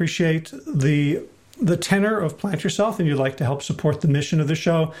episode and you appreciate the tenor of Plant Yourself and you'd like to help support the mission of the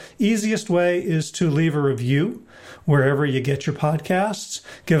show, easiest way is to leave a review wherever you get your podcasts.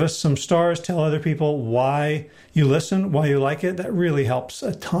 Give us some stars. Tell other people why you listen, why you like it. That really helps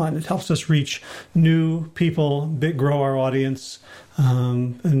a ton. It helps us reach new people, grow our audience,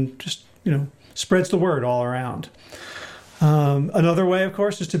 and just, spreads the word all around. Another way, of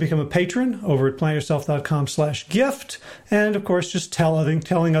course, is to become a patron over at plantyourself.com/gift. And, of course, just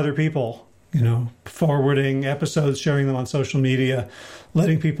telling other people, forwarding episodes, sharing them on social media,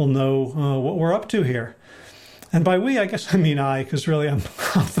 letting people know what we're up to here. And by we, I guess I mean I, because really I'm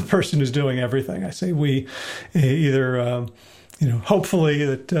the person who's doing everything. I say we, either, hopefully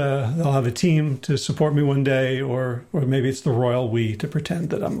that they'll have a team to support me one day, or maybe it's the royal we to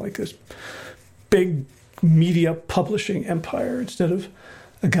pretend that I'm like this big media publishing empire instead of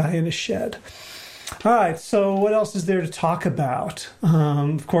a guy in a shed. All right, so what else is there to talk about?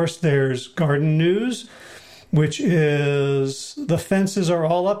 Of course, there's garden news, which is the fences are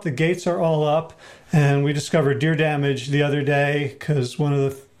all up, the gates are all up, and we discovered deer damage the other day because one of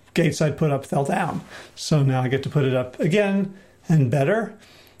the gates I'd put up fell down. So now I get to put it up again and better.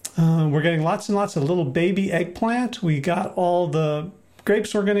 We're getting lots and lots of little baby eggplant. We got all the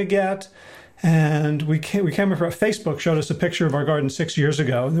grapes we're going to get. And we came across Facebook, showed us a picture of our garden 6 years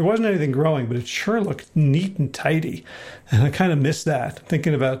ago. And there wasn't anything growing, but it sure looked neat and tidy. And I kind of miss that.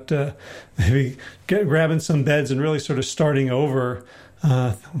 Thinking about maybe grabbing some beds and really sort of starting over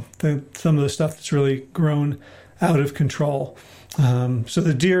some of the stuff that's really grown out of control. So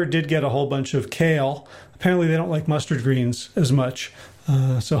the deer did get a whole bunch of kale. Apparently they don't like mustard greens as much.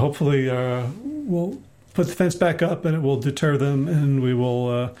 So hopefully we'll put the fence back up and it will deter them, and we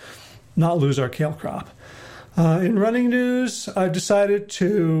will not lose our kale crop. In running news, I've decided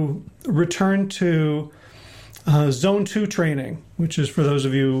to return to Zone 2 training, which is, for those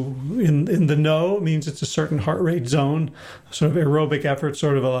of you in the know, means it's a certain heart rate zone, sort of aerobic effort,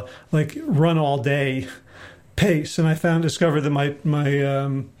 sort of a like run all day pace. And I discovered that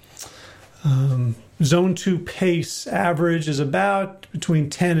my Zone 2 pace average is about between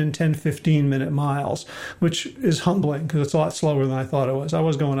 10 and 10-15 minute miles, which is humbling because it's a lot slower than I thought it was. I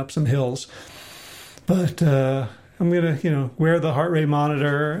was going up some hills. But I'm going to, wear the heart rate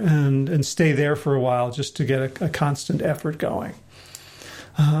monitor and stay there for a while just to get a constant effort going.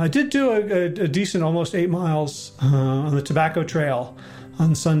 I did do a decent almost 8 miles on the Tobacco Trail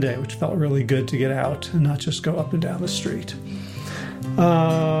on Sunday, which felt really good to get out and not just go up and down the street.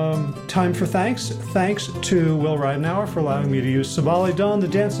 Time for thanks. Thanks to Will Ridenauer for allowing me to use Sabali Dawn, the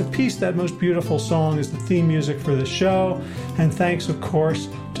Dance of Peace. That most beautiful song is the theme music for the show. And thanks, of course,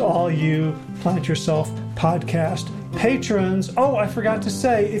 to all you Plant Yourself podcast patrons, I forgot to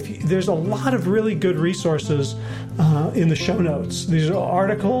say, there's a lot of really good resources in the show notes. These are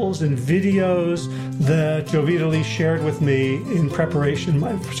articles and videos that Jovita Lee shared with me in preparation,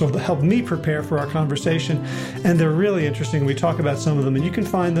 so to help me prepare for our conversation. And they're really interesting. We talk about some of them, and you can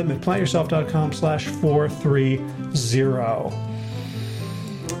find them at plantyourself.com/430.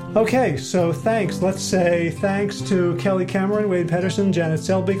 Okay, so thanks. Let's say thanks to Kelly Cameron, Wade Pedersen, Janet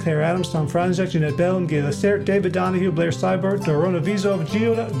Selby, Claire Adams, Tom Franzek, Jeanette Bellum, Gay Lacerte, David Donahue, Blair Seibert, Dorona Vizov,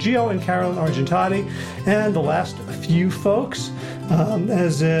 Gio and Carolyn Argentati, and the last few folks,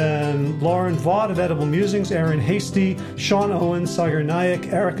 as in Lauren Vaught of Edible Musings, Aaron Hasty, Sean Owen, Sagar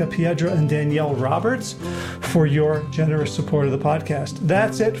Nayak, Erica Piedra, and Danielle Roberts for your generous support of the podcast.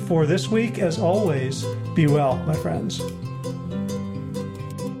 That's it for this week. As always, be well, my friends.